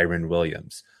Haskins, Kyron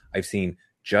Williams. I've seen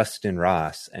Justin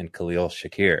Ross and Khalil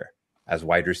Shakir as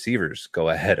wide receivers go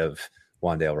ahead of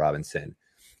Wan'Dale Robinson.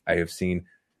 I have seen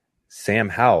Sam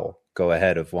Howell go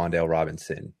ahead of Wan'Dale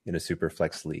Robinson in a super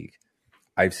flex league.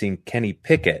 I've seen Kenny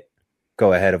Pickett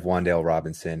go ahead of Wan'Dale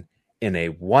Robinson in a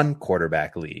 1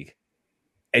 quarterback league.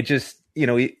 It just,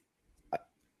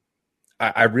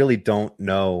 I really don't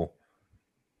know.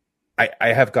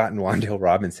 I have gotten Wan'Dale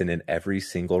Robinson in every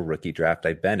single rookie draft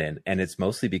I've been in, and it's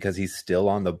mostly because he's still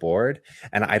on the board,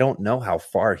 and I don't know how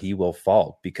far he will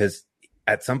fall because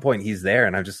at some point he's there,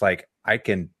 and I'm just like, I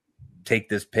can take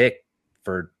this pick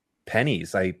for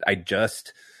pennies. I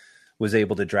just was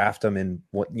able to draft him in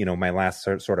my last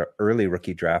sort of early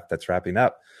rookie draft that's wrapping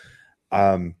up.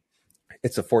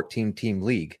 It's a 14-team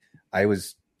league. I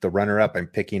was the runner-up. I'm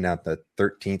picking out the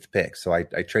 13th pick. So I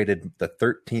traded the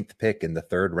 13th pick in the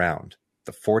 3rd round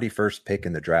the 41st pick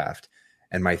in the draft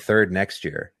and my third next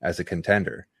year as a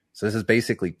contender. So this is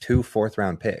basically 2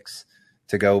 4th-round picks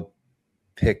to go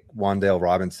pick Wan'Dale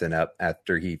Robinson up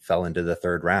after he fell into the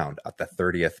 3rd round at the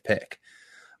 30th pick.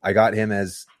 I got him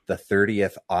as the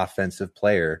 30th offensive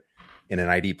player in an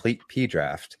IDP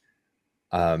draft,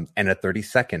 and a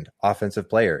 32nd offensive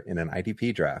player in an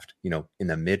IDP draft, in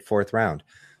the mid 4th round.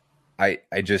 I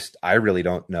really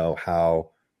don't know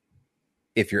how,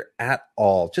 if you're at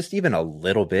all, just even a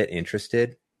little bit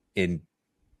interested in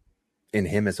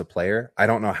him as a player, I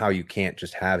don't know how you can't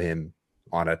just have him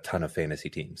on a ton of fantasy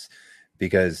teams,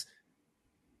 because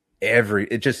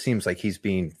it just seems like he's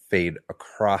being fade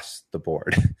across the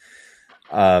board.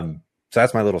 So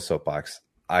that's my little soapbox.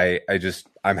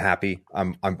 I'm happy.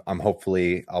 I'm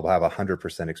hopefully I'll have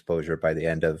 100% exposure by the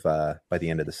end of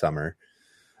the summer.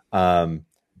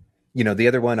 The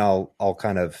other one I'll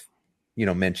kind of,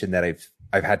 mention that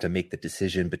I've had to make the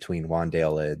decision between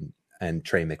Wan'Dale and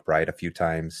Trey McBride a few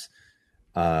times.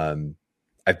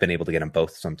 I've been able to get them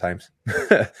both sometimes.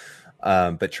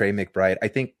 But Trey McBride, I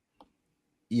think,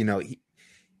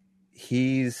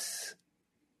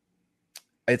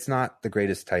 it's not the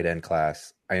greatest tight end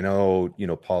class. I know,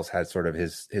 Paul's had sort of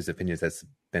his opinions. That's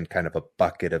been kind of a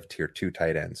bucket of tier 2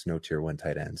 tight ends, no tier 1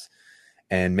 tight ends.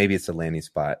 And maybe it's a landing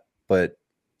spot, but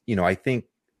I think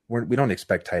we don't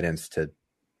expect tight ends to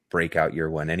break out year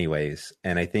 1 anyways.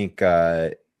 And I think,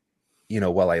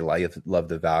 while I love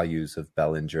the values of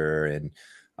Bellinger and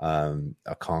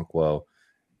Okonkwo,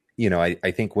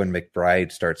 I think when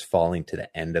McBride starts falling to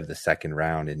the end of the 2nd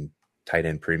round in tight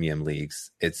end premium leagues,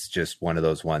 it's just one of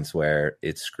those ones where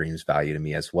it screams value to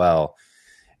me as well.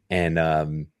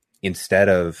 And instead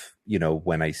of,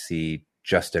 when I see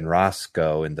Justin Ross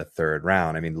go in the 3rd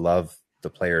round, love the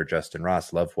player Justin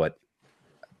Ross, love what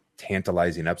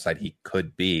tantalizing upside he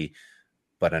could be,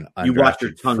 but an undrafted, you watch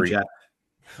your tongue, Jeff.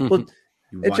 Well,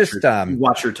 you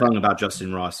watch your tongue about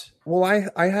Justin Ross. Well,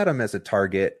 I had him as a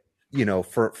target,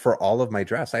 for all of my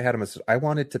drafts. I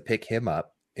wanted to pick him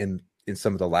up in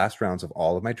some of the last rounds of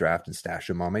all of my draft and stash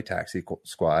him on my taxi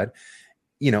squad,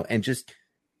 and just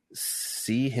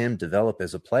see him develop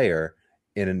as a player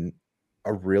in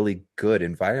a really good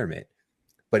environment.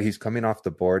 But he's coming off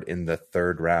the board in the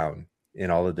 3rd round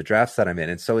in all of the drafts that I'm in.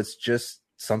 And so it's just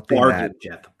something bargain,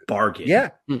 Jeff. Bargain. Yeah.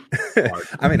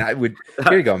 Bargain. I would,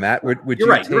 here you go, Matt. Would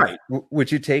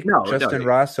you take Justin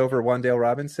Ross over Wan'Dale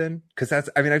Robinson? Because that's,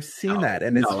 I've seen that.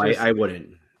 And I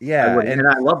wouldn't. Yeah. I wouldn't. And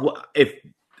I love if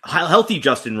healthy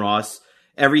Justin Ross,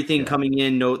 everything coming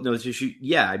in, no issue.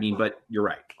 Yeah. But you're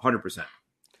right. 100%.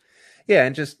 Yeah,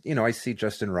 and just, I see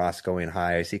Justin Ross going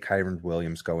high. I see Kyren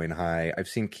Williams going high. I've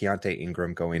seen Keontae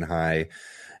Ingram going high.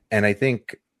 And I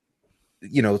think,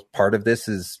 part of this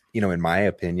is, in my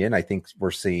opinion, I think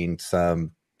we're seeing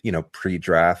some,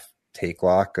 pre-draft take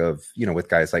lock of, with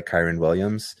guys like Kyren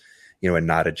Williams, and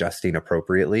not adjusting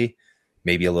appropriately.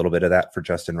 Maybe a little bit of that for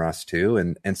Justin Ross too.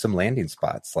 And some landing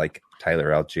spots like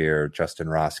Tyler Algier, Justin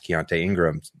Ross, Keontae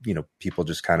Ingram, people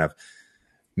just kind of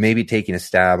maybe taking a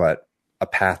stab at a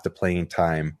path to playing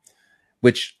time,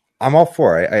 which I'm all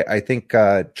for. I think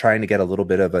trying to get a little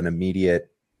bit of an immediate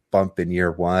bump in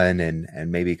year 1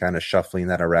 and maybe kind of shuffling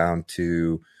that around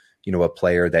to, a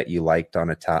player that you liked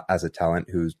as a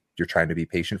talent who's you're trying to be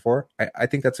patient for. I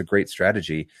think that's a great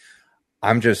strategy.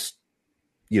 I'm just,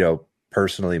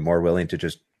 personally more willing to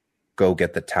just go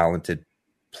get the talented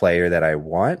player that I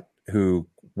want, who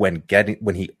when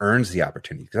he earns the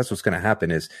opportunity, because that's what's going to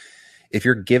happen is if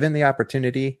you're given the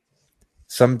opportunity,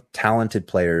 some talented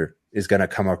player is going to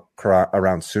come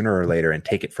around sooner or later and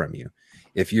take it from you.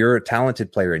 If you're a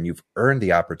talented player and you've earned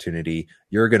the opportunity,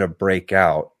 you're going to break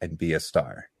out and be a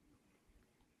star.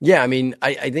 Yeah,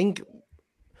 I think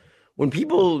when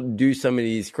people do some of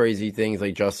these crazy things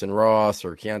like Justin Ross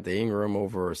or Keontae Ingram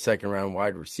over a 2nd-round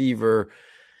wide receiver,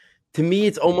 to me,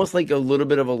 it's almost like a little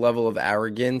bit of a level of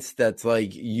arrogance that's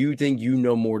like you think you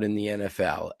know more than the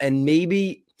NFL. And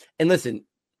listen,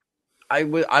 I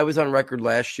was on record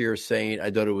last year saying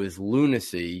I thought it was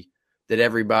lunacy that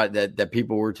that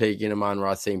people were taking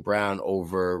Amon-Ra St. Brown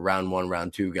over round 1,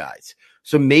 round 2 guys.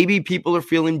 So maybe people are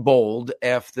feeling bold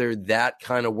after that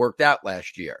kind of worked out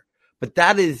last year. But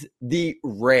that is the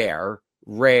rare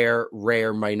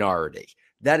minority.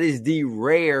 That is the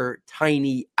rare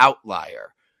tiny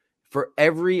outlier. For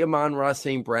every Amon-Ra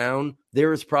St. Brown,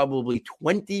 there is probably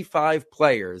 25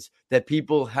 players that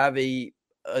people have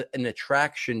an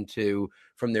attraction to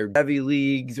from their heavy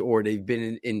leagues or they've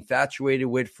been infatuated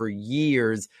with for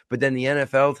years. But then the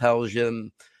NFL tells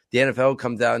them, the NFL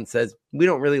comes out and says, we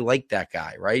don't really like that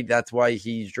guy, right? That's why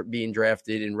he's being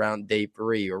drafted in round day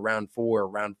 3 or round 4 or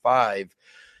round 5.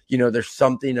 there's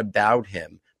something about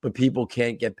him, but people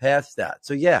can't get past that.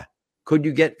 So yeah, could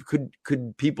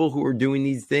people who are doing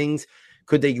these things,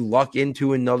 could they luck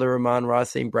into another Amon-Ra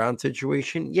St. Brown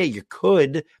situation? Yeah, you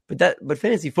could, but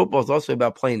fantasy football is also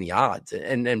about playing the odds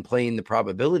and playing the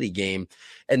probability game.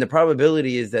 And the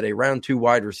probability is that a round 2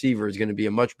 wide receiver is going to be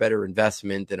a much better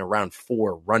investment than a round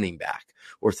 4 running back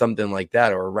or something like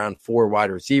that, or a round 4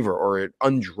 wide receiver or an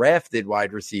undrafted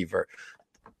wide receiver.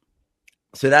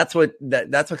 So that's what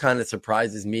kind of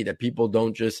surprises me, that people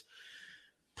don't just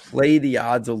play the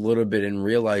odds a little bit and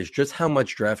realize just how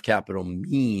much draft capital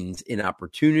means in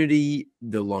opportunity,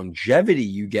 the longevity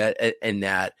you get, and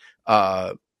that,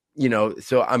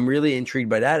 so I'm really intrigued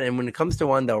by that. And when it comes to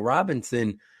Wan'Dale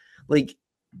Robinson, like,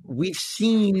 we've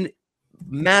seen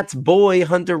Matt's boy,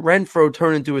 Hunter Renfrow,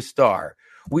 turn into a star.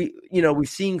 We've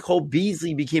seen Cole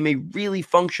Beasley became a really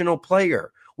functional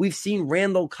player. We've seen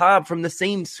Randall Cobb from the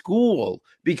same school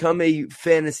become a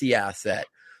fantasy asset.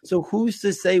 So who's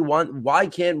to say why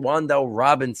can't Wan'Dale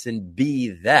Robinson be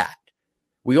that?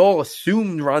 We all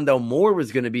assumed Rondale Moore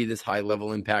was going to be this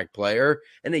high-level impact player,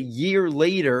 and a year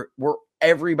later,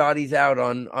 everybody's out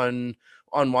on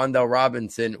Wan'Dale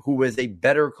Robinson, who was a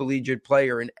better collegiate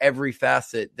player in every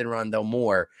facet than Rondale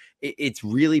Moore. It's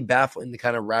really baffling to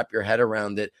kind of wrap your head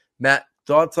around it. Matt,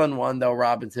 thoughts on Wan'Dale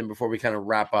Robinson before we kind of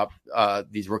wrap up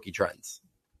these rookie trends?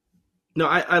 No,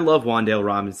 I love Wan'Dale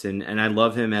Robinson, and I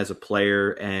love him as a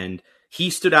player, and he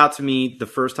stood out to me the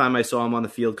first time I saw him on the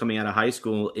field coming out of high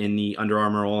school in the Under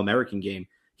Armour All-American game.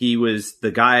 He was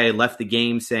the guy I left the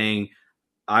game saying,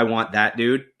 I want that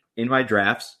dude in my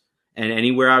drafts, and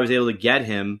anywhere I was able to get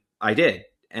him, I did.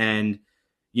 And,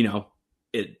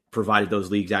 it provided those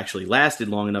leagues actually lasted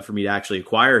long enough for me to actually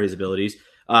acquire his abilities.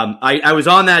 I was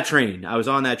on that train.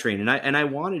 And I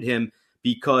wanted him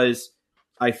because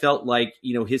I felt like,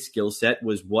 his skill set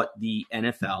was what the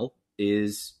NFL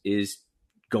is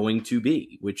going to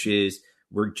be, which is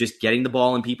we're just getting the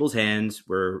ball in people's hands.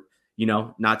 We're,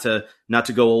 not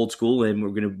to go old school,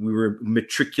 and we were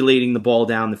matriculating the ball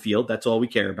down the field. That's all we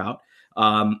care about.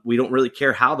 We don't really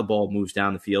care how the ball moves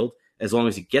down the field, as long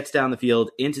as it gets down the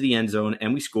field into the end zone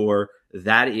and we score.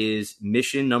 That is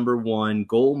mission number 1,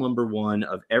 goal number 1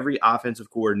 of every offensive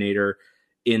coordinator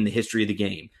in the history of the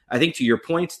game. I think to your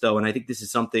points, though, and I think this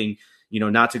is something,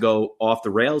 not to go off the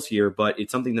rails here, but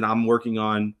it's something that I'm working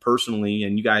on personally,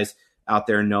 and you guys out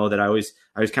there know that I always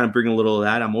kind of bring a little of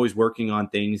that. I'm always working on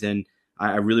things, and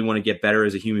I really want to get better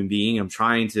as a human being. I'm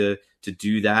trying to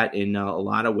do that in a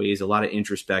lot of ways, a lot of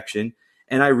introspection.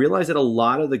 And I realize that a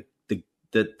lot of the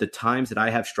times that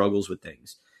I have struggles with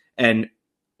things, and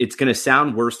it's going to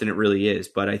sound worse than it really is,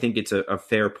 but I think it's a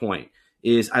fair point,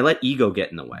 is I let ego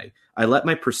get in the way. I let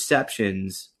my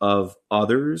perceptions of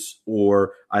others,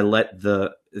 or I let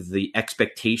the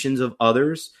expectations of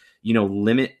others,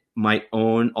 limit my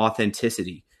own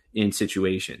authenticity in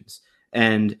situations.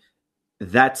 And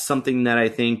that's something that I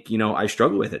think, I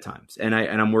struggle with at times. And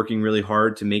I'm working really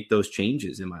hard to make those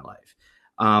changes in my life.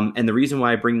 And the reason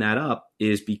why I bring that up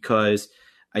is because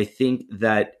I think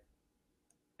that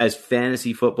as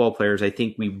fantasy football players, I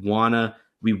think we want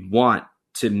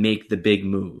to make the big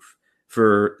move.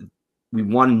 We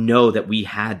want to know that we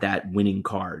had that winning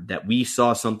card, that we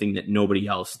saw something that nobody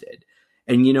else did.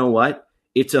 And you know what?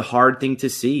 It's a hard thing to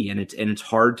see, and it's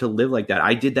hard to live like that.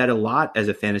 I did that a lot as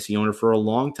a fantasy owner for a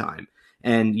long time.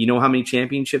 And you know how many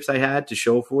championships I had to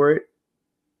show for it?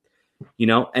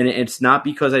 And it's not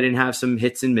because I didn't have some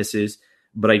hits and misses,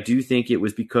 but I do think it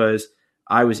was because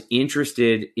I was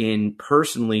interested in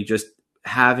personally just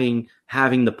having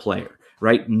the player,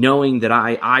 right? Knowing that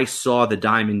I saw the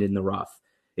diamond in the rough.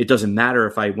 It doesn't matter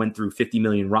if I went through 50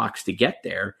 million rocks to get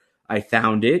there. I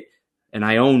found it and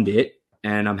I owned it,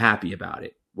 and I'm happy about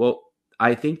it. Well,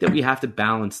 I think that we have to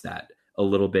balance that a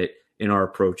little bit in our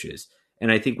approaches.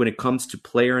 And I think when it comes to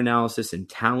player analysis and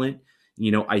talent,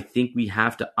 I think we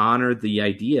have to honor the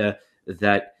idea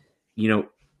that, the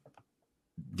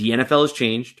NFL has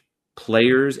changed.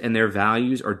 Players and their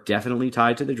values are definitely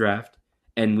tied to the draft.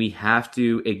 And we have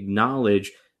to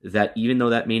acknowledge that even though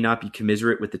that may not be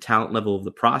commiserate with the talent level of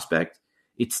the prospect,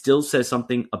 it still says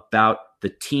something about the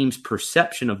team's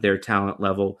perception of their talent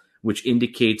level, which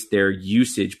indicates their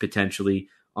usage potentially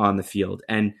on the field.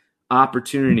 And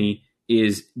opportunity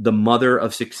is the mother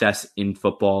of success in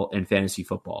football and fantasy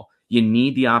football. You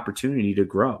need the opportunity to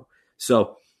grow.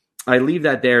 So I leave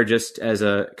that there just as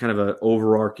a kind of an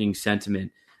overarching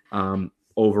sentiment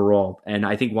overall. And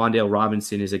I think Wan'Dale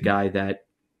Robinson is a guy that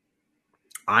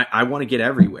I want to get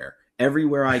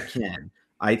everywhere I can.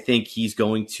 I think he's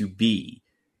going to be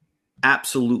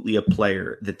absolutely a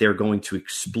player that they're going to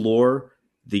explore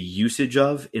the usage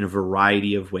of in a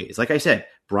variety of ways. Like I said,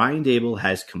 Brian Daboll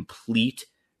has complete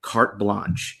carte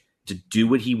blanche to do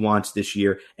what he wants this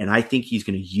year, and I think he's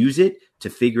going to use it to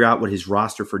figure out what his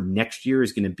roster for next year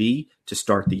is going to be to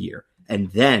start the year.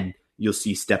 And then you'll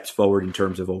see steps forward in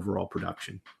terms of overall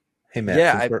production. Hey,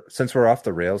 Matt, since we're off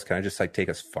the rails, can I just take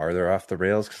us farther off the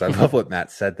rails? Because I love what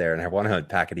Matt said there, and I want to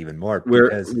unpack it even more.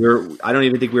 I don't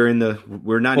even think we're in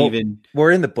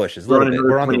the bushes. We're on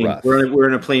the rough. We're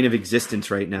in a plane of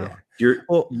existence right now. Yeah.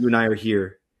 You and I are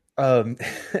here.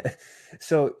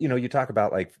 So, you talk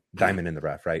about like diamond in the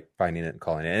rough, right? Finding it and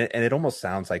calling it. And it almost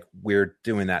sounds like we're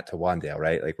doing that to Wan'Dale,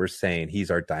 right? Like we're saying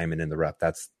he's our diamond in the rough.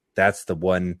 That's the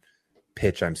one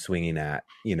pitch I'm swinging at,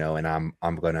 and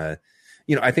I'm going to,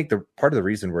 I think the part of the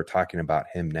reason we're talking about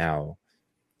him now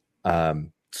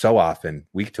so often,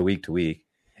 week to week to week,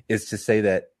 is to say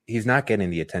that he's not getting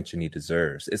the attention he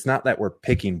deserves. It's not that we're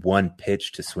picking one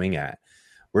pitch to swing at.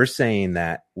 We're saying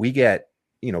that we get,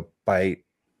 by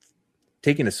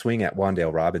taking a swing at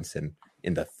Wan'Dale Robinson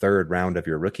in the third round of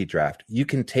your rookie draft, you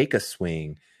can take a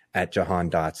swing at Jahan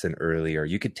Dotson earlier.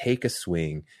 You could take a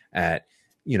swing at,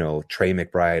 Trey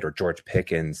McBride or George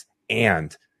Pickens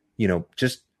and,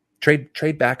 just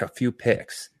trade back a few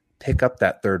picks, pick up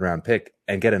that third round pick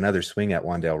and get another swing at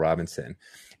Wan'Dale Robinson.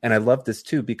 And I love this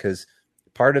too, because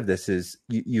part of this is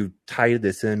you tie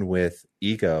this in with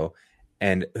ego,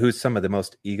 and who's some of the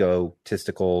most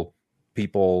egotistical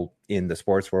people in the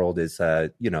sports world is,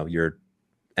 your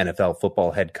NFL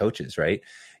football head coaches, right?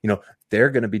 They're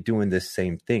going to be doing this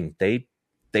same thing. They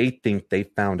think they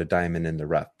found a diamond in the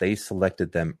rough. They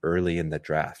selected them early in the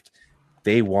draft.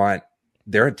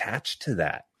 They're attached to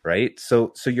that, right?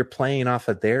 So you're playing off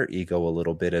of their ego a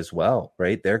little bit as well,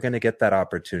 right? They're going to get that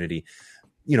opportunity.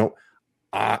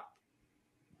 I'm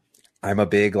a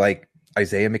big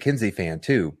Isaiah McKenzie fan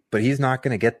too, but he's not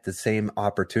going to get the same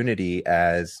opportunity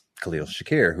as Khalil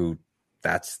Shakir, who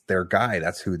that's their guy.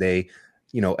 That's who they,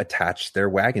 attach their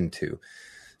wagon to.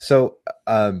 So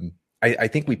I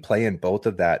think we play in both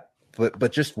of that,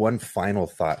 but just one final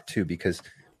thought too, because,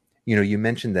 you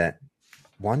mentioned that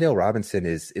Wan'Dale Robinson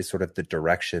is sort of the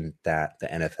direction that the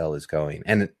NFL is going.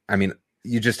 And I mean,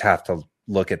 you just have to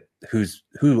look at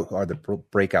who are the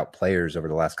breakout players over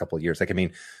the last couple of years.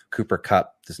 Cooper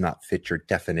Kupp does not fit your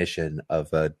definition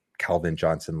of a Calvin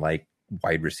Johnson-like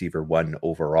wide receiver 1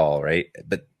 overall, right?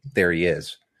 But there he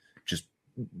is, just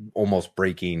almost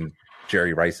breaking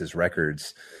Jerry Rice's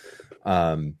records.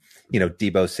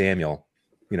 Deebo Samuel,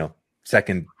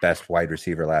 second best wide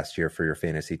receiver last year for your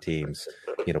fantasy teams,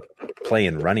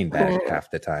 playing running back half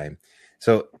the time.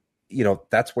 So,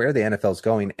 that's where the NFL is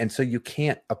going. And so you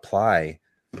can't apply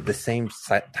the same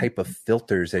type of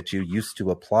filters that you used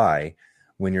to apply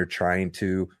when you're trying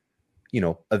to,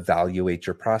 evaluate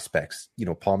your prospects.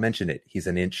 Paul mentioned it. He's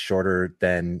an inch shorter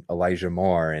than Elijah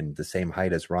Moore and the same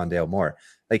height as Rondale Moore.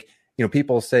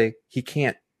 People say he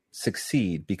can't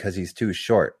succeed because he's too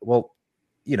short. Well,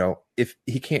 if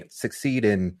he can't succeed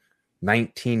in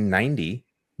 1990,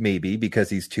 maybe because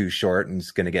he's too short and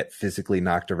is going to get physically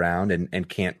knocked around and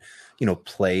can't,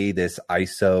 play this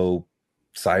ISO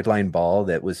sideline ball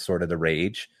that was sort of the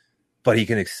rage, but he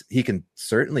can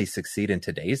certainly succeed in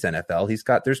today's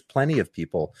NFL. There's plenty of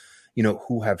people,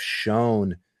 who have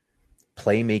shown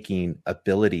playmaking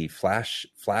ability,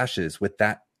 flashes with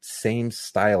that same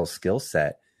style skill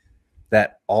set,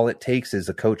 that all it takes is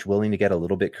a coach willing to get a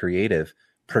little bit creative,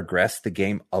 progress the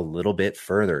game a little bit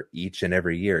further each and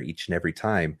every year, each and every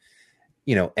time,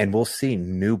 and we'll see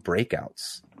new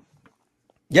breakouts.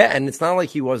 Yeah, and it's not like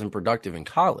he wasn't productive in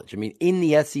college. I mean, in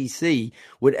the SEC,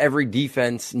 with every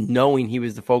defense knowing he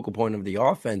was the focal point of the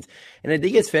offense. And I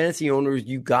think as fantasy owners,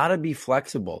 you got to be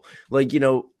flexible.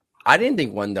 I didn't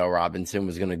think Wan'Dale Robinson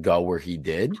was going to go where he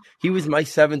did. He was my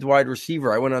 7th wide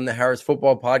receiver. I went on the Harris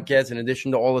Football Podcast in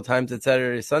addition to all the times at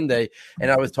Saturday, Sunday, and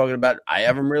I was talking about I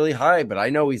have him really high, but I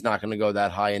know he's not going to go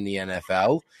that high in the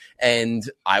NFL, and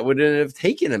I wouldn't have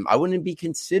taken him. I wouldn't be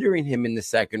considering him in the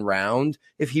 2nd round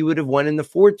if he would have won in the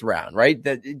 4th round, right?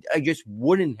 I just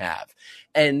wouldn't have.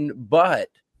 But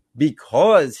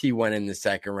because he went in the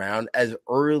 2nd round as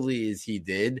early as he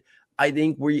did, I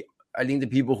think the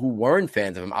people who weren't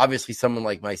fans of him, obviously someone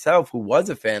like myself who was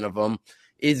a fan of him,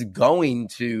 is going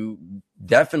to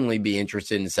definitely be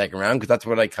interested in the 2nd round, because that's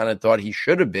what I kind of thought he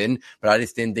should have been, but I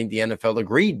just didn't think the NFL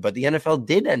agreed. But the NFL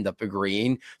did end up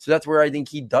agreeing, so that's where I think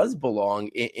he does belong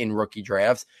in rookie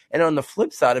drafts. And on the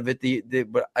flip side of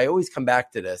it, but I always come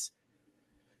back to this.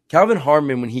 Calvin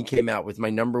Harmon, when he came out, was my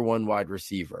number 1 wide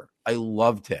receiver. I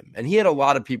loved him. And he had a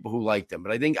lot of people who liked him.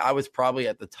 But I think I was probably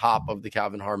at the top of the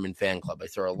Calvin Harmon fan club. I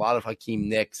saw a lot of Hakeem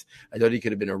Nicks. I thought he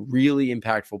could have been a really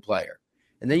impactful player.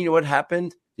 And then you know what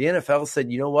happened? The the NFL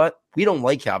said, you know what? We don't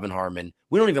like Calvin Harmon.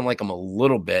 We don't even like him a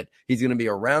little bit. He's going to be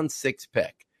a round 6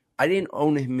 pick. I didn't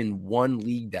own him in one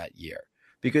league that year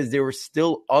because there were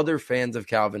still other fans of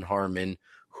Calvin Harmon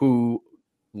who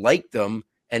liked him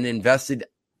and invested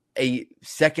a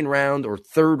 2nd round or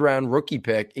 3rd round rookie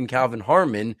pick in Calvin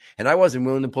Harmon, and I wasn't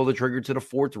willing to pull the trigger to the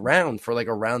 4th round for like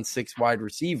a round 6 wide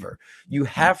receiver. You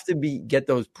have to get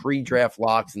those pre-draft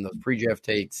locks and those pre-draft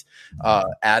takes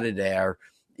out of there,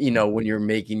 when you're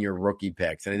making your rookie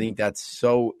picks. And I think that's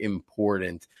so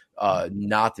important,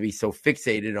 not to be so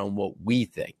fixated on what we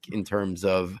think in terms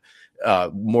of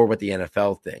more what the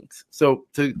NFL thinks. So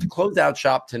to close out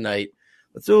shop tonight,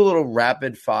 let's do a little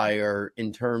rapid fire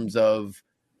in terms of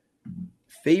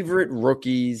favorite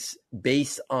rookies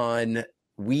based on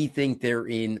we think they're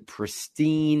in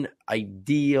pristine,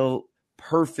 ideal,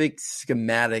 perfect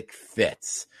schematic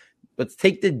fits. Let's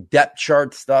take the depth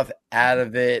chart stuff out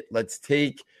of it. Let's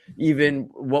take even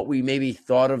what we maybe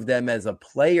thought of them as a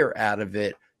player out of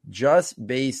it, just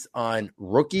based on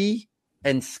rookie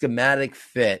and schematic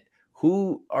fit.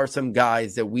 Who are some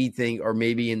guys that we think are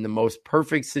maybe in the most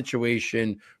perfect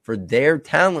situation for their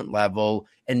talent level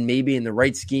and maybe in the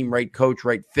right scheme, right coach,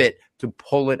 right fit to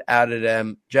pull it out of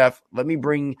them? Jeff, let me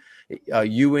bring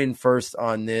you in first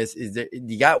on this. Is there,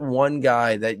 you got one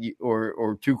guy that you,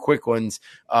 or 2 quick ones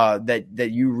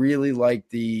that you really like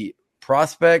the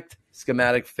prospect,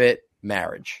 schematic fit,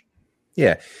 marriage?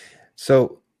 Yeah.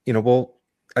 So,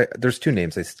 there's 2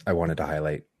 names I wanted to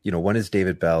highlight. One is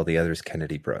David Bell, the other is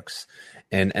Kennedy Brooks.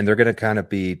 And they're going to kind of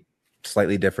be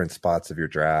slightly different spots of your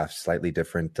draft, slightly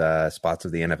different spots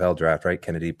of the NFL draft, right?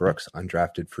 Kennedy Brooks,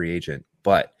 undrafted free agent,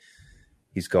 but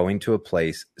he's going to a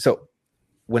place. So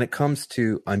when it comes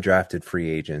to undrafted free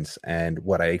agents and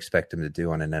what I expect him to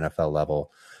do on an NFL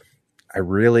level,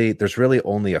 there's really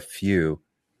only a few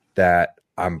that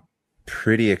I'm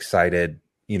pretty excited,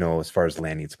 as far as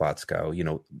landing spots go.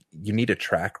 You need a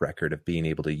track record of being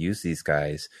able to use these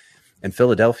guys. And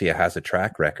Philadelphia has a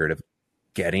track record of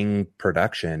getting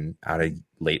production out of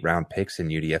late round picks and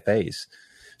UDFAs.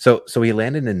 So he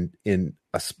landed in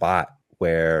a spot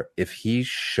where if he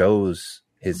shows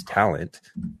his talent,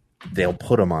 they'll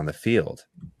put him on the field.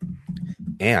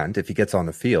 And if he gets on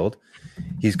the field,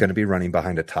 he's going to be running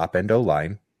behind a top end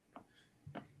O-line.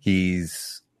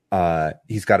 He's got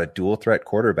a dual threat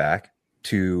quarterback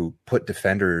to put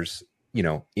defenders,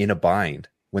 in a bind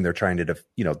when they're trying to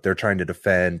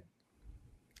defend,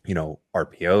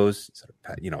 RPOs,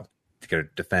 to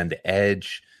defend the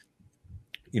edge.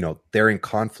 They're in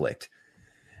conflict.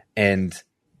 And,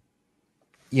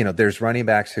 there's running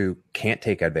backs who can't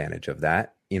take advantage of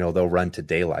that. They'll run to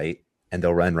daylight and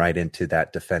they'll run right into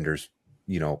that defender's,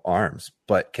 arms.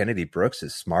 But Kennedy Brooks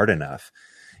is smart enough,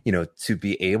 to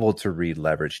be able to read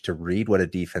leverage, to read what a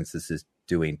defense is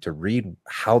doing, to read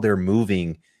how they're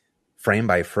moving frame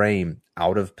by frame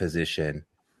out of position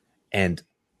and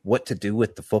what to do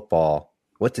with the football,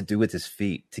 what to do with his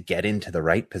feet to get into the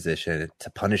right position to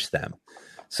punish them.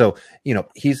 So,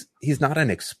 he's not an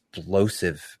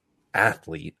explosive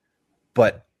athlete,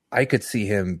 but I could see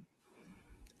him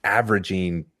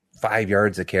averaging 5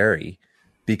 yards a carry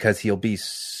because he'll be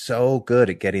so good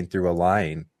at getting through a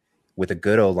line with a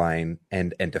good O-line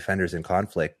and defenders in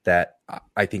conflict that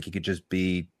I think he could just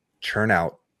churn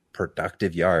out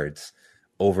productive yards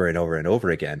over and over and over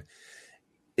again.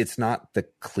 It's not the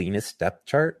cleanest depth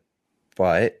chart,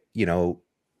 but,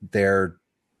 they're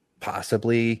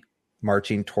possibly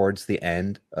marching towards the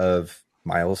end of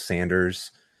Miles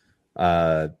Sanders'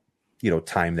 time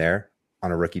there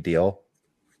on a rookie deal.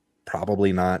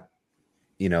 Probably not,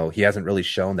 he hasn't really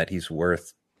shown that he's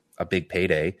worth a big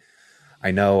payday. I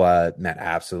know Matt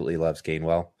absolutely loves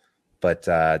Gainwell, but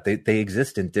they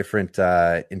exist in different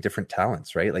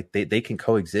talents, right? Like they can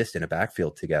coexist in a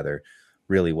backfield together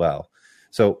really well.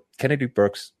 So Kennedy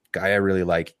Brooks, guy I really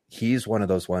like. He's one of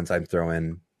those ones I'm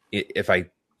throwing. If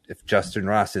Justin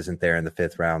Ross isn't there in the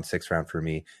 5th round, 6th round for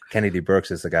me, Kennedy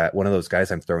Brooks is the guy. One of those guys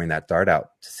I'm throwing that dart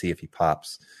out to see if he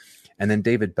pops. And then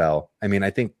David Bell. I mean, I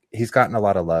think he's gotten a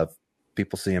lot of love.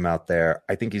 People see him out there.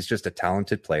 I think he's just a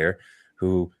talented player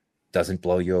who doesn't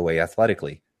blow you away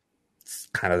athletically. It's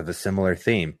kind of a similar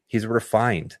theme. He's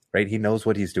refined, right? He knows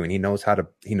what he's doing. He knows how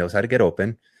to get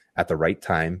open at the right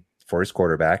time for his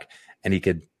quarterback, and he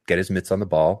could get his mitts on the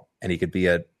ball, and he could be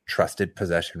a trusted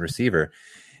possession receiver.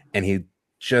 And he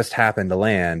just happened to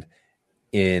land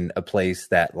in a place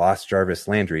that lost Jarvis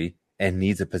Landry and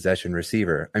needs a possession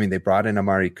receiver. I mean, they brought in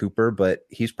Amari Cooper, but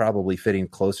he's probably fitting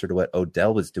closer to what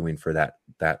Odell was doing for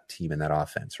that team and that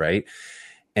offense, right?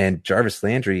 And Jarvis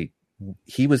Landry,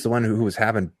 he was the one who was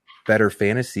having better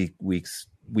fantasy weeks,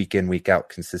 week in, week out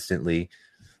consistently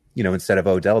instead of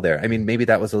Odell there. I mean, maybe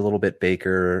that was a little bit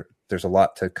Baker. There's a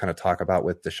lot to kind of talk about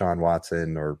with Deshaun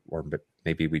Watson, or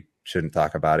maybe we shouldn't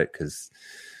talk about it because,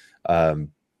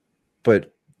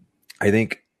 but I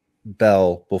think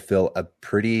Bell will fill a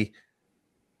pretty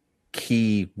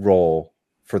key role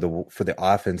for the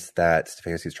offense that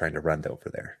Stefanski is trying to run over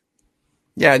there.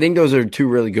 Yeah, I think those are two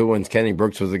really good ones. Kenny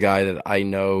Brooks was a guy that I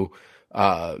know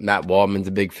Matt Waldman's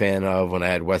a big fan of. When I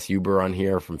had Wes Huber on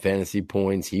here from Fantasy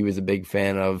Points, he was a big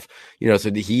fan of.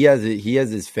 So he has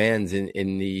his fans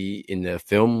in the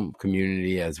film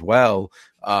community as well.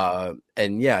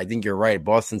 And yeah, I think you're right.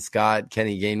 Boston Scott,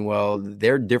 Kenny Gainwell,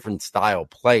 they're different style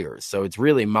players. So it's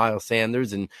really Miles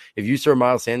Sanders. And if you saw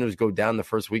Miles Sanders go down the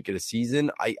first week of the season,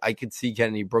 I could see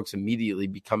Kenny Brooks immediately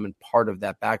becoming part of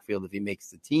that backfield if he makes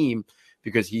the team,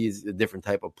 because he's a different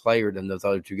type of player than those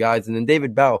other two guys. And then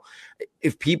David Bell,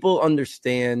 if people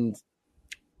understand,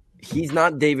 he's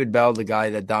not David Bell, the guy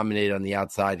that dominated on the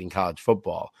outside in college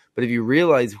football. But if you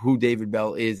realize who David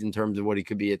Bell is in terms of what he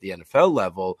could be at the NFL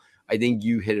level, I think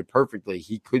you hit it perfectly.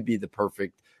 He could be the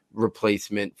perfect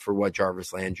replacement for what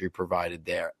Jarvis Landry provided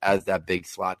there as that big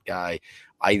slot guy.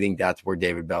 I think that's where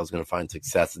David Bell is going to find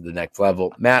success at the next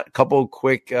level. Matt, a couple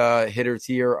quick hitters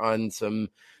here on some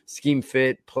scheme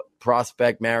fit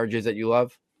prospect marriages that you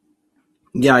love.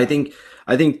 Yeah, I think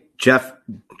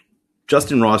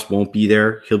Justin Ross won't be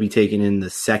there. He'll be taken in the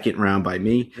second round by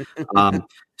me.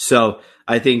 So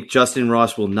I think Justin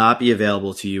Ross will not be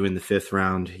available to you in the fifth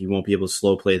round. You won't be able to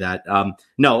slow play that.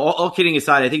 No, all kidding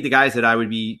aside, I think the guys that I would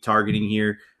be targeting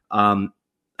here, I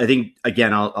think,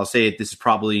 again, I'll say it, this is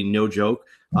probably no joke.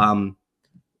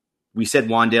 We said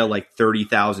Wan'Dale like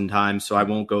 30,000 times, so I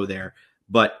won't go there.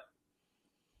 But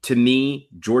to me,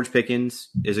 George Pickens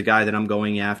is a guy that I'm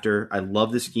going after. I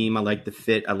love the scheme. I like the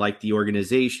fit. I like the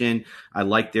organization. I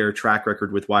like their track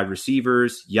record with wide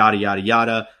receivers, yada, yada,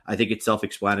 yada. I think it's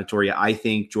self-explanatory. I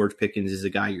think George Pickens is a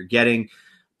guy you're getting.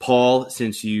 Paul,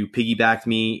 since you piggybacked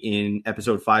me in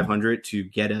episode 500 to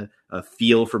get a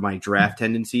feel for my draft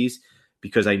tendencies,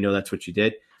 because I know that's what you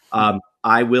did,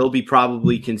 I will be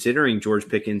probably considering George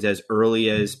Pickens as early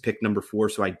as pick number 4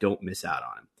 so I don't miss out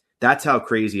on him. That's how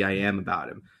crazy I am about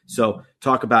him. So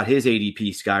talk about his ADP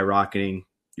skyrocketing.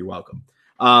 You're welcome.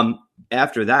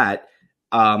 After that,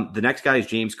 the next guy is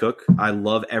James Cook. I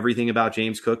love everything about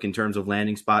James Cook in terms of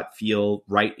landing spot, feel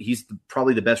right. He's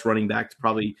probably the best running back to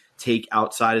probably take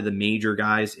outside of the major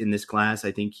guys in this class.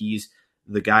 I think he's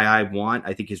the guy I want.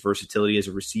 I think his versatility as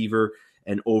a receiver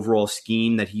and overall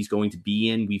scheme that he's going to be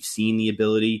in, we've seen the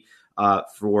ability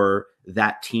for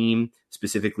that team,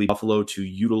 specifically Buffalo, to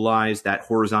utilize that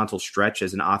horizontal stretch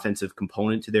as an offensive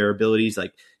component to their abilities.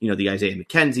 Like, the Isaiah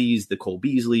McKenzie's, the Cole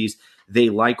Beasley's, they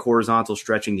like horizontal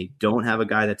stretching. They don't have a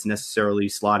guy that's necessarily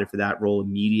slotted for that role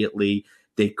immediately.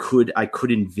 I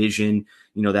could envision,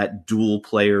 that dual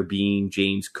player being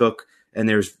James Cook. And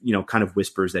there's, kind of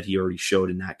whispers that he already showed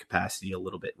in that capacity a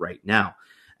little bit right now.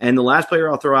 And the last player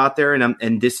I'll throw out there,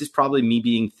 and this is probably me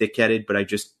being thick-headed, but I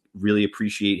just really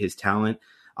appreciate his talent.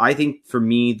 I think for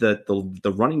me,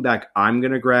 the running back I'm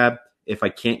going to grab, if I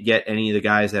can't get any of the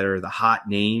guys that are the hot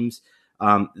names,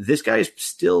 this guy is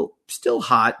still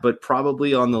hot, but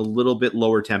probably on the little bit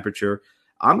lower temperature.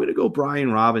 I'm going to go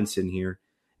Brian Robinson here.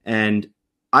 And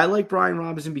I like Brian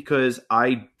Robinson because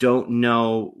I don't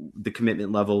know the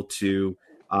commitment level to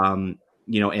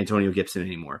Antonio Gibson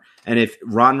anymore. And if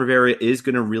Ron Rivera is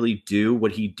going to really do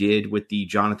what he did with the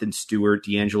Jonathan Stewart,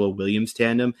 D'Angelo Williams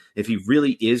tandem, if he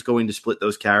really is going to split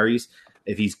those carries,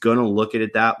 if he's going to look at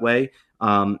it that way,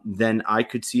 then I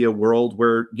could see a world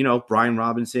where, Brian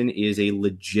Robinson is a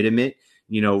legitimate,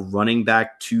 running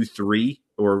back 2-3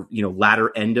 or,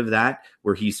 latter end of that,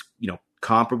 where he's,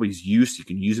 comparable. He's used. You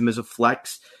can use him as a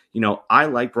flex. I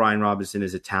like Brian Robinson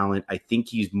as a talent. I think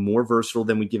he's more versatile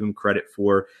than we give him credit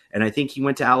for. And I think he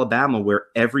went to Alabama, where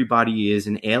everybody is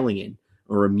an alien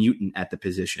or a mutant at the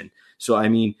position. So,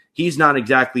 he's not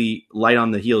exactly light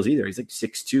on the heels either. He's like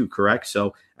 6'2", correct?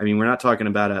 So, we're not talking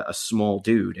about a small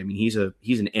dude. He's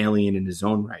an alien in his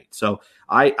own right. So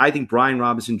I think Brian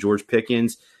Robinson, George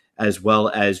Pickens, as well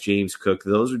as James Cook,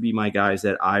 those would be my guys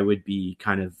that I would be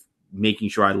kind of making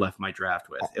sure I left my draft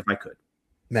with if I could.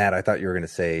 Matt, I thought you were going to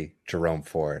say Jerome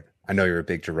Ford. I know you're a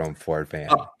big Jerome Ford fan,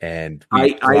 and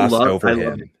we glossed over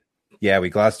him. Yeah,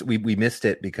 we missed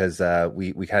it because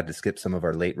we had to skip some of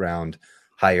our late round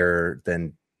lower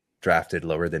than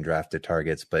drafted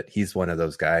targets. But he's one of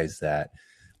those guys that,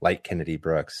 like Kennedy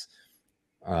Brooks,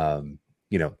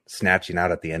 snatching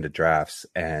out at the end of drafts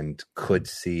and could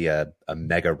see a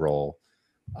mega role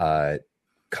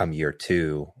come year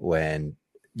 2 when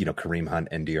Kareem Hunt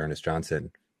and Dearness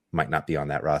Johnson might not be on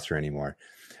that roster anymore.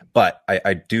 But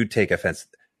I do take offense.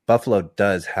 Buffalo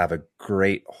does have a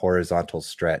great horizontal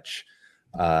stretch.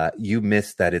 You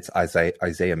missed that it's Isaiah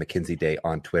McKenzie Day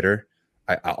on Twitter.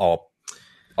 I'll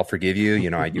forgive you.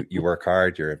 You work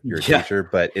hard. You're a teacher,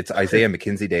 but it's Isaiah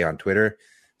McKenzie Day on Twitter.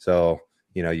 So,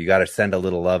 you got to send a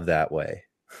little love that way.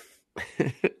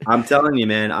 I'm telling you,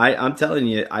 man. I'm telling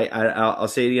you. I'll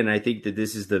say it again. I think that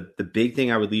this is the big thing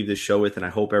I would leave this show with, and I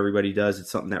hope everybody does.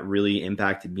 It's something that really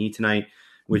impacted me tonight,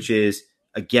 which is,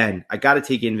 again, I got to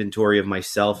take inventory of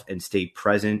myself and stay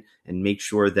present and make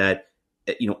sure that,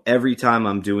 every time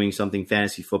I'm doing something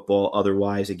fantasy football,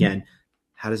 otherwise, again,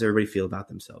 how does everybody feel about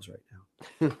themselves right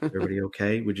now? Everybody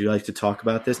okay? Would you like to talk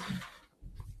about this?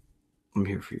 I'm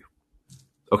here for you.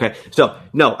 Okay. So,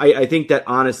 no, I think that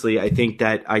honestly, I think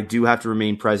that I do have to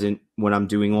remain present when I'm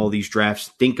doing all these drafts,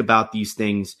 think about these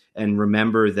things, and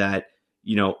remember that,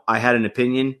 I had an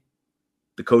opinion,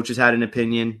 the coaches had an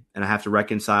opinion, and I have to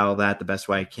reconcile that the best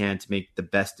way I can to make the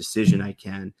best decision I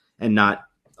can and not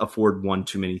afford one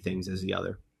too many things as the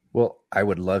other. Well, I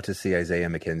would love to see Isaiah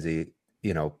McKenzie,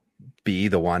 be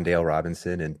the Wan'Dale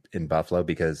Robinson in Buffalo,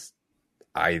 because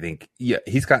I think,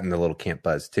 he's gotten a little camp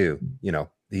buzz too.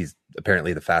 He's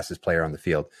apparently the fastest player on the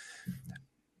field.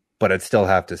 But I'd still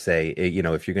have to say,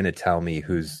 if you're going to tell me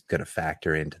who's going to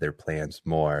factor into their plans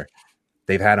more,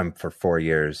 they've had him for 4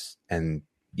 years. And,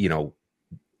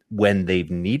 when they've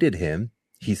needed him,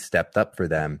 he's stepped up for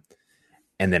them.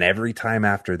 And then every time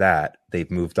after that,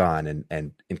 they've moved on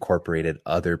and incorporated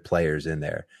other players in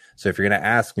there. So if you're going to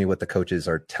ask me what the coaches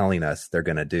are telling us they're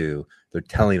going to do, they're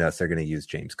telling us they're going to use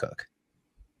James Cook.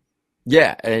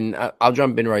 Yeah, and I'll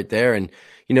jump in right there. And,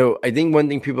 I think one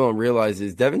thing people don't realize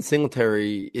is Devin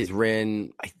Singletary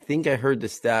I think I heard the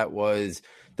stat was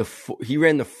he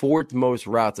ran the fourth most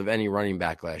routes of any running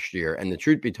back last year. And the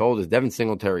truth be told is Devin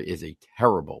Singletary is a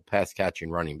terrible pass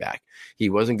catching running back. He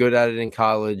wasn't good at it in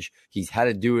college. He's had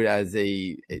to do it as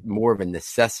more of a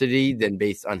necessity than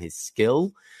based on his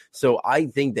skill. So I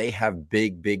think they have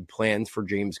big, big plans for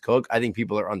James Cook. I think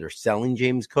people are underselling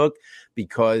James Cook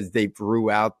because they threw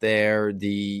out there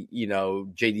the,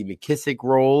 J.D. McKissic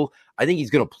role. I think he's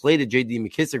going to play the J.D.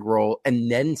 McKissic role and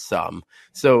then some.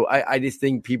 So I just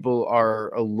think people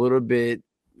are a little bit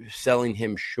selling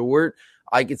him short.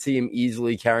 I could see him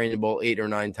easily carrying the ball 8 or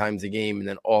 9 times a game and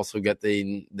then also get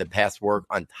the pass work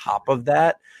on top of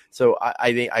that. So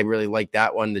I think I really like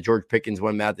that one. The George Pickens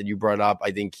one, Matt, that you brought up,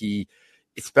 I think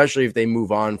especially if they move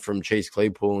on from Chase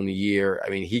Claypool in a year,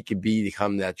 he could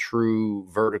become that true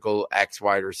vertical X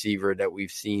wide receiver that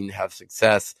we've seen have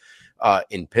success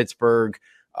in Pittsburgh.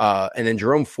 And then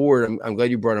Jerome Ford, I'm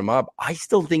glad you brought him up. I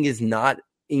still think is not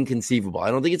inconceivable.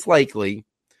 I don't think it's likely,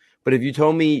 but if you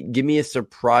told me, give me a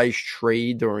surprise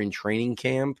trade during training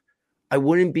camp, I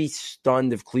wouldn't be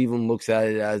stunned if Cleveland looks at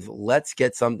it as, let's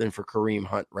get something for Kareem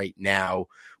Hunt right now.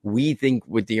 We think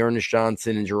with D'Ernest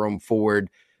Johnson and Jerome Ford,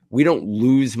 we don't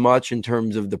lose much in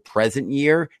terms of the present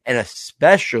year. And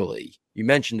especially, you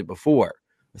mentioned it before,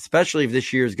 especially if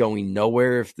this year is going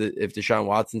nowhere, if Deshaun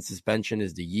Watson's suspension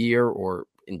is the year or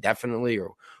indefinitely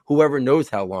or whoever knows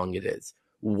how long it is.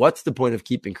 What's the point of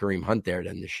keeping Kareem Hunt there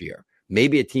then this year?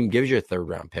 Maybe a team gives you a 3rd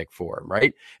round pick for him,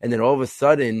 right? And then all of a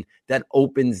sudden that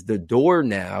opens the door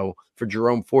now for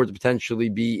Jerome Ford to potentially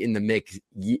be in the mix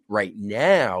right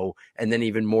now, and then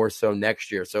even more so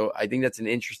next year. So I think that's an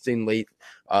interesting late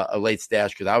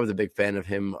stash, because I was a big fan of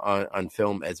him on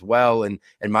film as well. And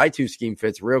my 2 scheme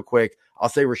fits real quick. I'll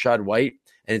say Rachaad White,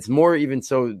 and it's more even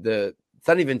so it's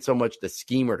not even so much the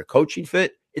scheme or the coaching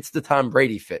fit. It's the Tom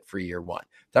Brady fit for year one.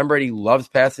 Tom Brady loves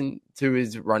passing to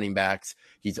his running backs.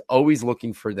 He's always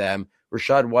looking for them.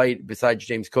 Rachaad White, besides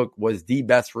James Cook, was the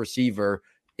best receiver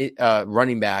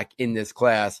running back in this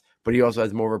class, but he also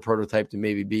has more of a prototype to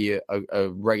maybe be a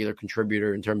regular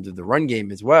contributor in terms of the run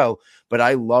game as well. But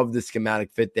I love the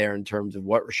schematic fit there in terms of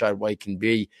what Rachaad White can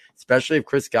be, especially if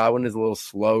Chris Godwin is a little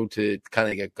slow to kind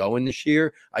of get going this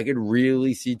year. I could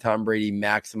really see Tom Brady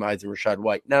maximizing Rachaad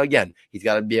White. Now, again, he's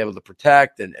got to be able to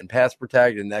protect and pass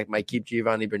protect, and that might keep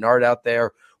Giovanni Bernard out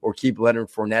there or keep Leonard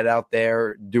Fournette out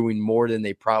there doing more than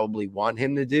they probably want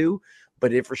him to do.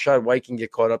 But if Rachaad White can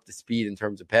get caught up to speed in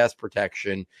terms of pass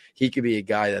protection, he could be a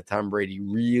guy that Tom Brady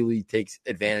really takes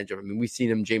advantage of. I mean, we've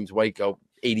seen him, James White, go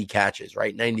 80 catches,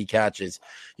 right? 90 catches.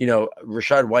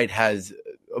 Rachaad White has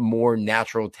a more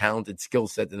natural, talented skill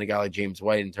set than a guy like James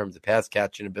White in terms of pass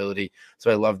catching ability.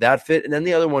 So I love that fit. And then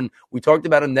the other one, we talked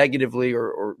about him negatively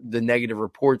or the negative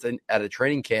reports at a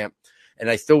training camp, and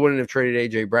I still wouldn't have traded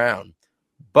A.J. Brown.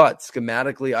 But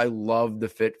schematically, I love the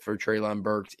fit for Treylon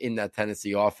Burks in that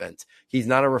Tennessee offense. He's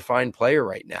not a refined player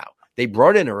right now. They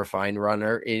brought in a refined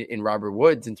runner in Robert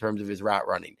Woods in terms of his route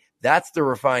running. That's the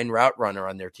refined route runner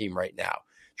on their team right now.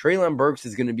 Treylon Burks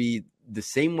is going to be the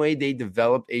same way they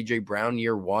developed A.J. Brown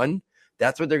year one.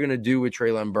 That's what they're going to do with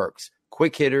Treylon Burks.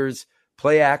 Quick hitters,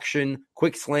 play action,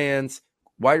 quick slants,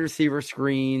 wide receiver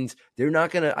screens. I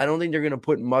don't think they're going to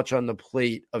put much on the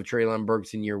plate of Treylon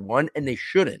Burks in year one, and they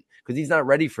shouldn't because he's not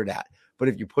ready for that. But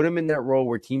if you put him in that role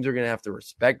where teams are going to have to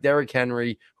respect Derrick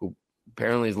Henry, who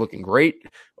apparently is looking great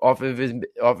off of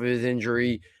his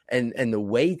injury, and the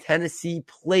way Tennessee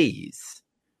plays,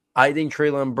 I think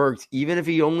Treylon Burks, even if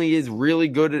he only is really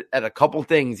good at a couple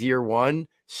things year one,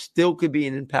 still could be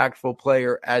an impactful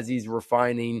player as he's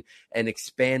refining and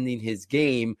expanding his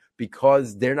game,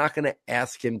 because they're not going to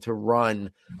ask him to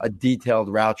run a detailed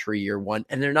route tree year one,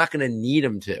 and they're not going to need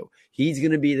him to. He's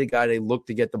going to be the guy they look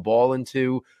to get the ball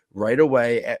into right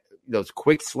away at those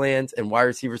quick slants and wide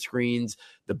receiver screens,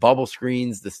 the bubble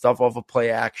screens, the stuff off of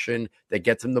play action that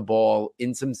gets him the ball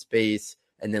in some space,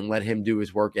 and then let him do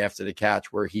his work after the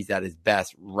catch where he's at his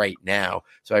best right now.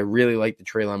 So I really like the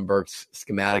Treylon Burks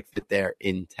schematic fit there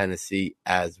in Tennessee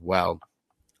as well.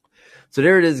 So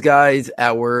there it is, guys,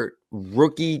 our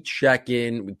rookie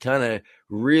check-in. We kind of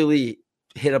really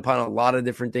hit upon a lot of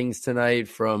different things tonight,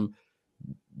 from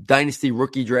dynasty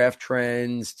rookie draft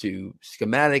trends to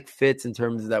schematic fits in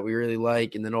terms of that we really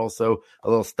like, and then also a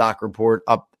little stock report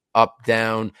up,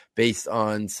 down, based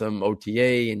on some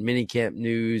OTA and minicamp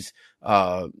news,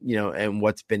 and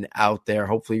what's been out there.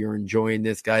 Hopefully you're enjoying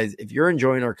this, guys. If you're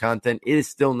enjoying our content, it is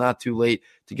still not too late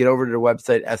to get over to the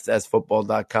website,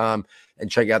 ssfootball.com,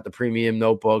 and check out the premium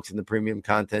notebooks and the premium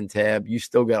content tab. You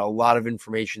still get a lot of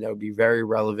information that would be very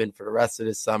relevant for the rest of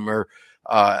the summer,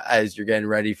 as you're getting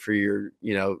ready for your,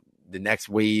 the next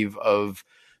wave of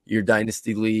your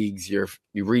dynasty leagues, your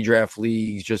redraft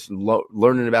leagues, just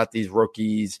learning about these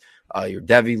rookies, your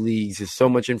Devy leagues. There's so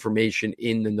much information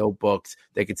in the notebooks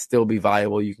that could still be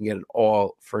viable. You can get it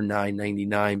all for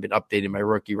 $9.99. Been updating my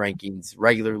rookie rankings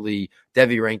regularly.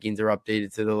 Devy rankings are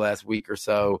updated to the last week or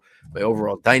so. My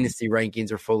overall dynasty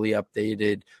rankings are fully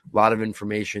updated. A lot of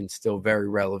information still very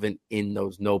relevant in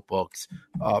those notebooks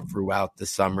throughout the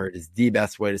summer. It is the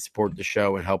best way to support the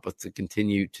show and help us to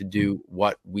continue to do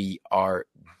what we are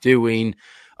doing.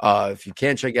 If you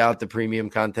can't check out the premium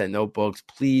content notebooks,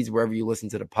 please, wherever you listen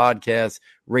to the podcast,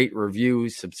 rate, review,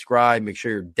 subscribe. Make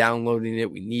sure you're downloading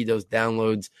it. We need those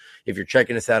downloads. If you're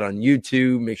checking us out on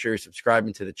YouTube, make sure you're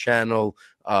subscribing to the channel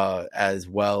as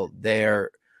well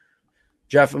there.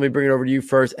 Jeff, let me bring it over to you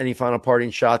first. Any final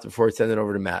parting shots before I send it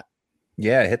over to Matt?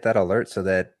 Yeah, hit that alert so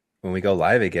that when we go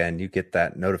live again, you get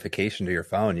that notification to your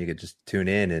phone. You could just tune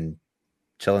in and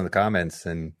chill in the comments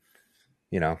and,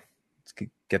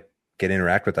 get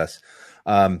interact with us.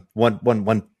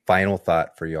 One final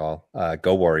thought for y'all.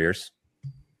 Go Warriors.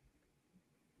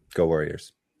 Go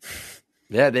Warriors.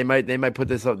 Yeah, they might put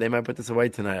this up. They might put this away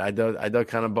tonight. I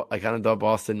kind of thought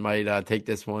Boston might take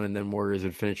this one, and then Warriors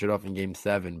would finish it off in Game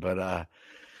 7. But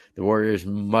the Warriors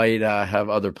might have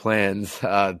other plans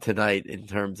tonight in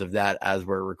terms of that, as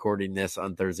we're recording this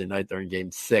on Thursday night during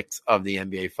Game 6 of the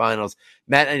NBA Finals.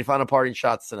 Matt, any final parting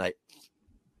shots tonight?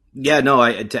 Yeah,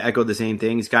 no, to echo the same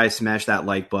things, guys, smash that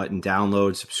like button,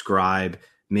 download, subscribe,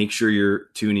 make sure you're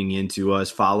tuning into us,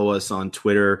 follow us on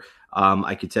Twitter.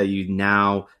 I can tell you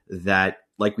now that,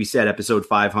 like we said, episode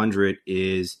 500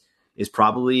 is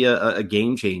probably a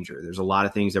game changer. There's a lot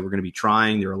of things that we're going to be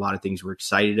trying. There are a lot of things we're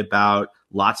excited about,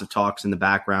 lots of talks in the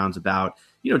backgrounds about,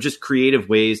 just creative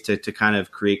ways to kind of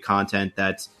create content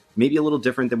that's maybe a little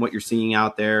different than what you're seeing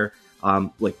out there.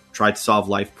 Tried to solve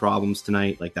life problems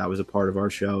tonight. Like, that was a part of our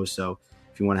show. So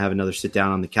if you want to have another sit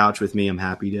down on the couch with me, I'm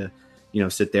happy to,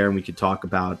 sit there and we could talk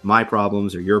about my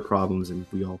problems or your problems, and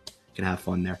we all can have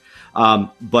fun there.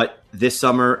 But this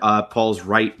summer, Paul's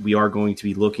right. We are going to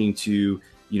be looking to,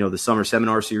 the summer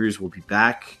seminar series will be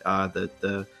back.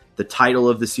 The title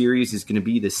of the series is going to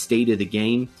be The State of the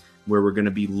Game, where we're going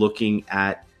to be looking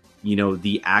at,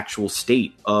 the actual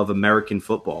state of American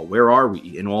football. Where are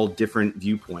we in all different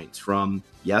viewpoints, from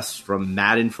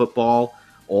Madden football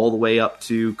all the way up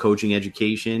to coaching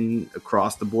education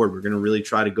across the board. We're going to really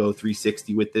try to go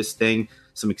 360 with this thing.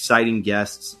 Some exciting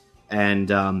guests.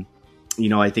 And,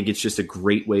 I think it's just a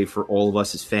great way for all of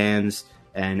us as fans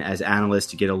and as analysts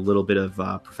to get a little bit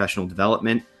of professional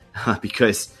development,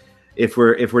 because if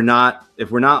we're not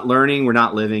learning, we're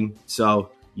not living.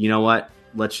 So you know what?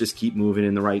 Let's just keep moving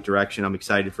in the right direction. I'm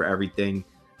excited for everything.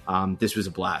 This was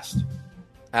a blast.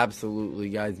 Absolutely,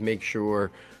 guys. Make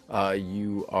sure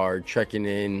you are checking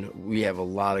in. We have a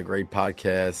lot of great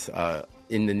podcasts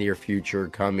in the near future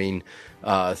coming.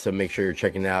 So make sure you're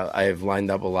checking out. I have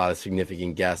lined up a lot of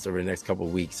significant guests over the next couple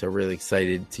of weeks. So really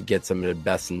excited to get some of the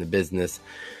best in the business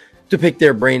to pick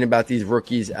their brain about these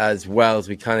rookies as well as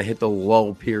we kind of hit the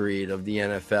lull period of the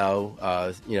NFL,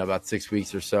 about 6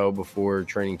 weeks or so before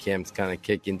training camps kind of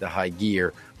kick into high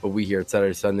gear. But we here at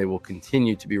Saturday Sunday will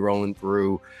continue to be rolling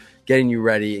through, getting you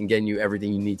ready and getting you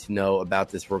everything you need to know about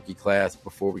this rookie class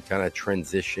before we kind of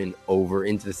transition over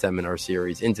into the seminar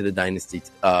series, into the dynasty,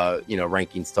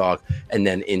 rankings talk, and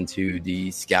then into the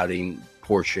scouting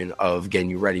portion of getting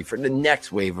you ready for the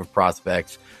next wave of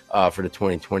prospects for the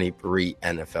 2023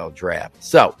 NFL draft.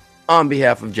 So, on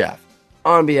behalf of Jeff,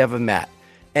 on behalf of Matt,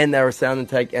 and our sound and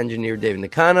tech engineer, David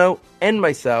Nicano, and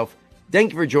myself,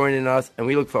 thank you for joining us, and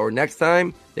we look forward next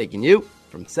time taking you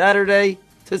from Saturday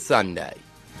to Sunday.